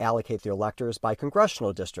Nebraska allocate their electors by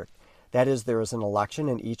congressional district. That is, there is an election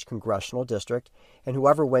in each congressional district, and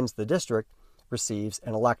whoever wins the district receives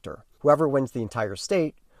an elector. Whoever wins the entire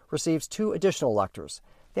state receives 2 additional electors.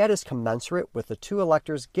 That is commensurate with the 2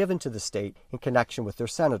 electors given to the state in connection with their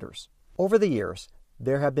senators. Over the years,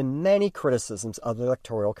 there have been many criticisms of the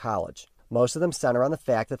Electoral College. Most of them center on the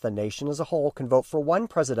fact that the nation as a whole can vote for one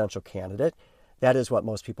presidential candidate. That is what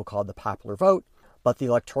most people call the popular vote, but the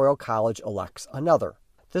Electoral College elects another.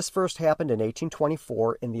 This first happened in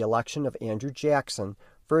 1824 in the election of Andrew Jackson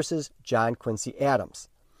versus John Quincy Adams.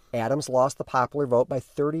 Adams lost the popular vote by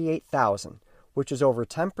 38,000, which is over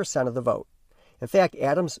 10% of the vote. In fact,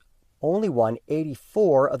 Adams only won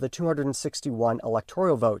 84 of the 261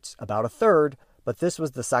 electoral votes, about a third, but this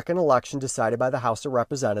was the second election decided by the House of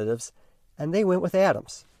Representatives, and they went with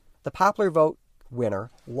Adams. The popular vote winner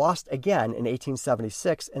lost again in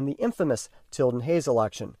 1876 in the infamous Tilden Hayes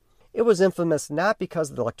election. It was infamous not because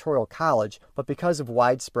of the Electoral College, but because of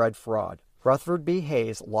widespread fraud. Rutherford B.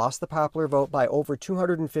 Hayes lost the popular vote by over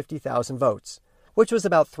 250,000 votes, which was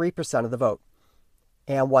about 3% of the vote,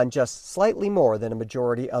 and won just slightly more than a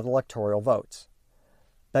majority of electoral votes.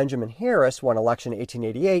 Benjamin Harris won election in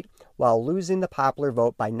 1888 while losing the popular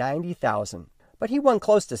vote by 90,000, but he won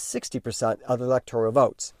close to 60% of the electoral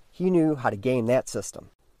votes. He knew how to game that system.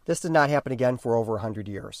 This did not happen again for over 100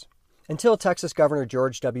 years, until Texas Governor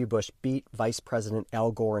George W. Bush beat Vice President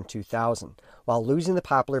Al Gore in 2000, while losing the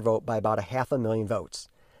popular vote by about 500,000 votes.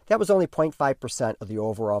 That was only 0.5% of the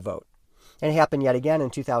overall vote. And it happened yet again in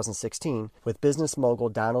 2016, with business mogul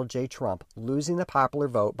Donald J. Trump losing the popular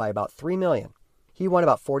vote by about 3 million. He won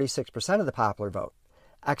about 46% of the popular vote.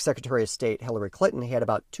 Ex-Secretary of State Hillary Clinton had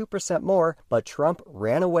about 2% more, but Trump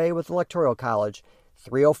ran away with the Electoral College,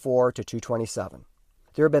 304 to 227.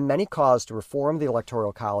 There have been many calls to reform the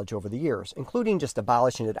Electoral College over the years, including just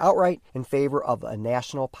abolishing it outright in favor of a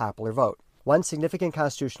national popular vote. One significant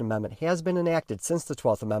constitutional amendment has been enacted since the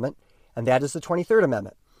 12th Amendment, and that is the 23rd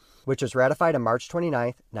Amendment, which was ratified on March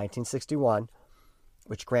 29, 1961,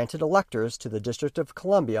 which granted electors to the District of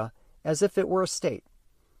Columbia as if it were a state.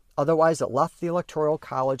 Otherwise, it left the Electoral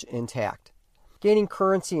College intact. Gaining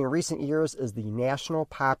currency in recent years is the National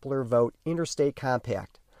Popular Vote Interstate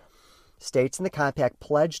Compact. States in the compact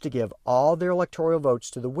pledged to give all their electoral votes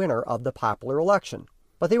to the winner of the popular election,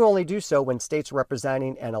 but they will only do so when states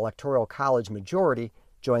representing an Electoral College majority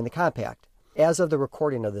join the compact. As of the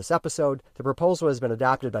recording of this episode, the proposal has been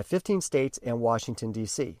adopted by 15 states and Washington,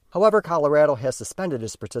 D.C. However, Colorado has suspended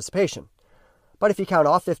its participation. But if you count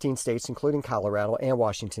all 15 states, including Colorado and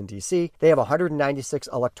Washington, D.C., they have 196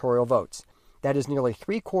 electoral votes. That is nearly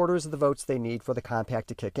 3/4 of the votes they need for the compact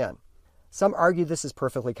to kick in. Some argue this is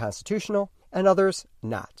perfectly constitutional, and others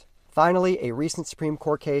not. Finally, a recent Supreme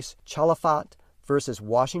Court case, Chalifat versus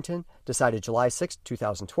Washington, decided July 6,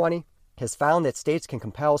 2020, has found that states can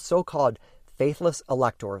compel so-called faithless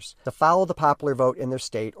electors to follow the popular vote in their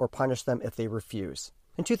state or punish them if they refuse.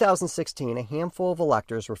 In 2016, a handful of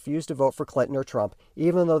electors refused to vote for Clinton or Trump,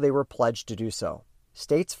 even though they were pledged to do so.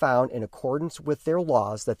 States found, in accordance with their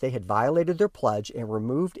laws, that they had violated their pledge and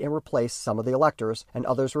removed and replaced some of the electors, and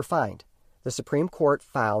others were fined. The Supreme Court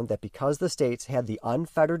found that because the states had the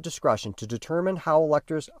unfettered discretion to determine how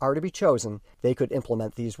electors are to be chosen, they could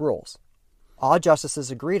implement these rules. All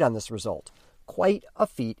justices agreed on this result. Quite a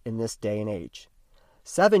feat in this day and age.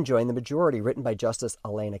 7 joined the majority written by Justice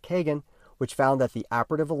Elena Kagan, which found that the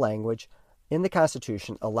operative language in the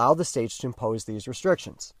Constitution allowed the states to impose these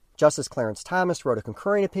restrictions. Justice Clarence Thomas wrote a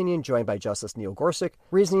concurring opinion joined by Justice Neil Gorsuch,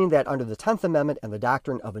 reasoning that under the 10th Amendment and the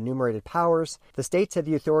doctrine of enumerated powers, the states had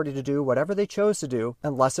the authority to do whatever they chose to do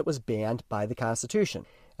unless it was banned by the Constitution.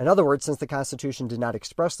 In other words, since the Constitution did not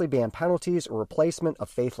expressly ban penalties or replacement of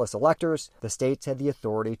faithless electors, the states had the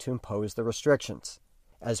authority to impose the restrictions.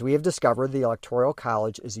 As we have discovered, the Electoral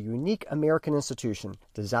College is a unique American institution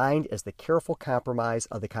designed as the careful compromise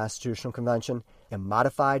of the Constitutional Convention and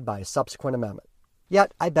modified by a subsequent amendment.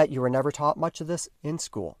 Yet, I bet you were never taught much of this in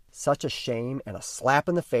school. Such a shame and a slap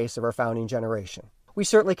in the face of our founding generation. We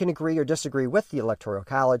certainly can agree or disagree with the Electoral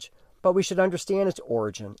College, but we should understand its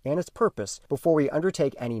origin and its purpose before we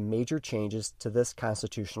undertake any major changes to this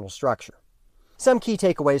constitutional structure. Some key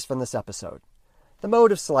takeaways from this episode. The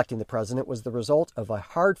mode of selecting the president was the result of a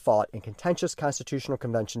hard-fought and contentious Constitutional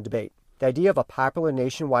Convention debate. The idea of a popular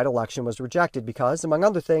nationwide election was rejected because, among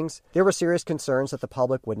other things, there were serious concerns that the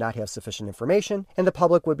public would not have sufficient information and the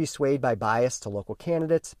public would be swayed by bias to local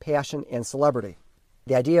candidates, passion, and celebrity.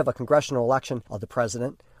 The idea of a congressional election of the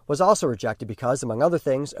president was also rejected because, among other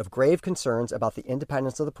things, of grave concerns about the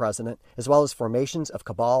independence of the president, as well as formations of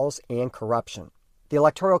cabals and corruption. The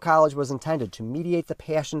Electoral College was intended to mediate the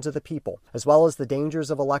passions of the people, as well as the dangers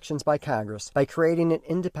of elections by Congress, by creating an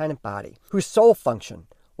independent body whose sole function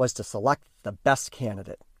was to select the best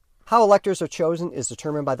candidate. How electors are chosen is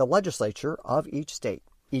determined by the legislature of each state.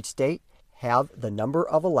 Each state have the number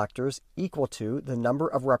of electors equal to the number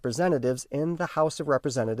of representatives in the House of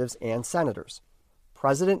Representatives and Senators.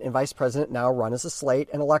 President and Vice President now run as a slate,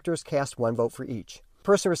 and electors cast one vote for each. The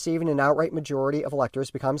person receiving an outright majority of electors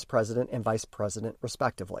becomes President and Vice President,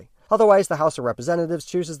 respectively. Otherwise, the House of Representatives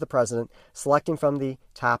chooses the President, selecting from the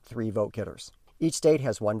top 3 vote-getters. Each state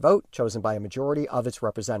has one vote, chosen by a majority of its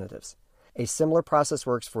representatives. A similar process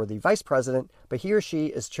works for the Vice President, but he or she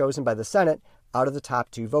is chosen by the Senate out of the top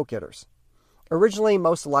 2 vote-getters. Originally,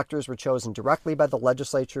 most electors were chosen directly by the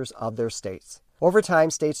legislatures of their states. Over time,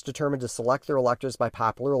 states determined to select their electors by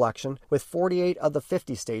popular election, with 48 of the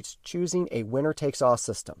 50 states choosing a winner-takes-all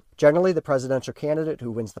system. Generally, the presidential candidate who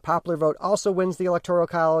wins the popular vote also wins the Electoral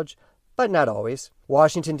College, but not always.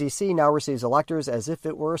 Washington, D.C. now receives electors as if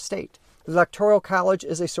it were a state. The Electoral College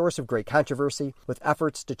is a source of great controversy, with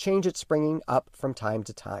efforts to change it springing up from time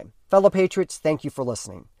to time. Fellow patriots, thank you for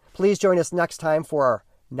listening. Please join us next time for our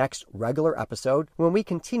next regular episode when we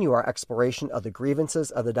continue our exploration of the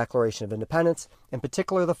grievances of the Declaration of Independence, in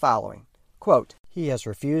particular the following. Quote, "He has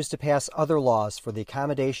refused to pass other laws for the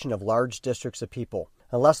accommodation of large districts of people,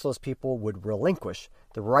 unless those people would relinquish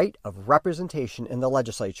the right of representation in the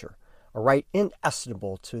legislature, a right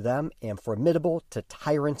inestimable to them and formidable to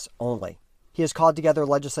tyrants only. He has called together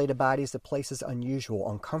legislative bodies at places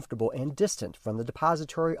unusual, uncomfortable, and distant from the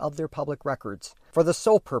depository of their public records, for the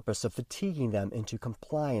sole purpose of fatiguing them into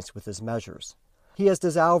compliance with his measures. He has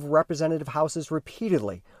dissolved representative houses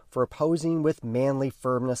repeatedly for opposing with manly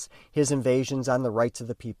firmness his invasions on the rights of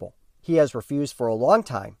the people. He has refused for a long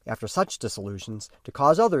time, after such dissolutions, to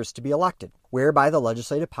cause others to be elected, whereby the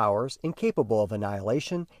legislative powers, incapable of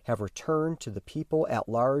annihilation, have returned to the people at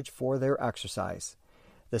large for their exercise,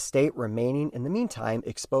 the state remaining in the meantime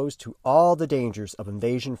exposed to all the dangers of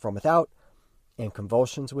invasion from without and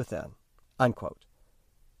convulsions within." Unquote.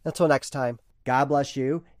 Until next time, God bless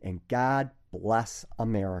you and God bless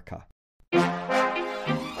America.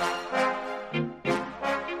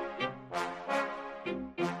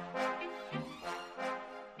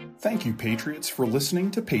 Thank you, Patriots, for listening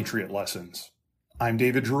to Patriot Lessons. I'm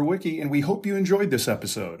David Drewicki, and we hope you enjoyed this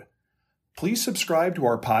episode. Please subscribe to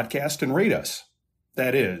our podcast and rate us.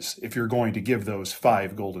 That is, if you're going to give those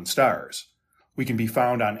 5 golden stars. We can be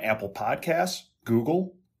found on Apple Podcasts,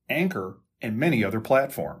 Google, Anchor, and many other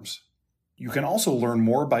platforms. You can also learn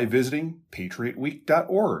more by visiting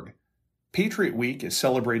patriotweek.org. Patriot Week is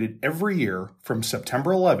celebrated every year from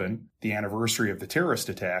September 11, the anniversary of the terrorist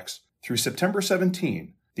attacks, through September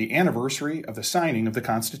 17, the anniversary of the signing of the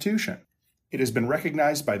Constitution. It has been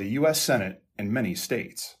recognized by the U.S. Senate and many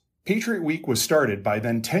states. Patriot Week was started by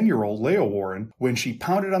then 10-year-old Leah Warren when she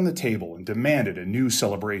pounded on the table and demanded a new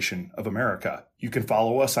celebration of America. You can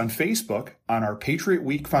follow us on Facebook on our Patriot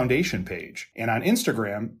Week Foundation page and on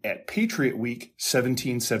Instagram at Patriot Week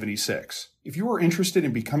 1776. If you are interested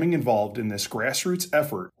in becoming involved in this grassroots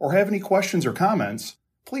effort or have any questions or comments,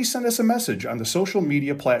 please send us a message on the social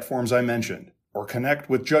media platforms I mentioned or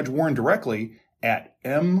connect with Judge Warren directly at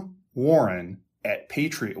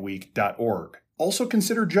mwarren@patriotweek.org. Also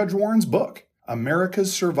consider Judge Warren's book,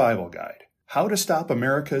 America's Survival Guide, How to Stop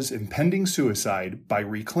America's Impending Suicide by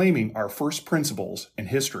Reclaiming Our First Principles in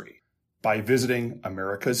History, by visiting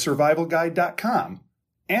americassurvivalguide.com,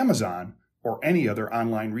 Amazon, or any other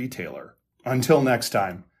online retailer. Until next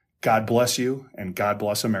time, God bless you, and God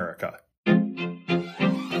bless America.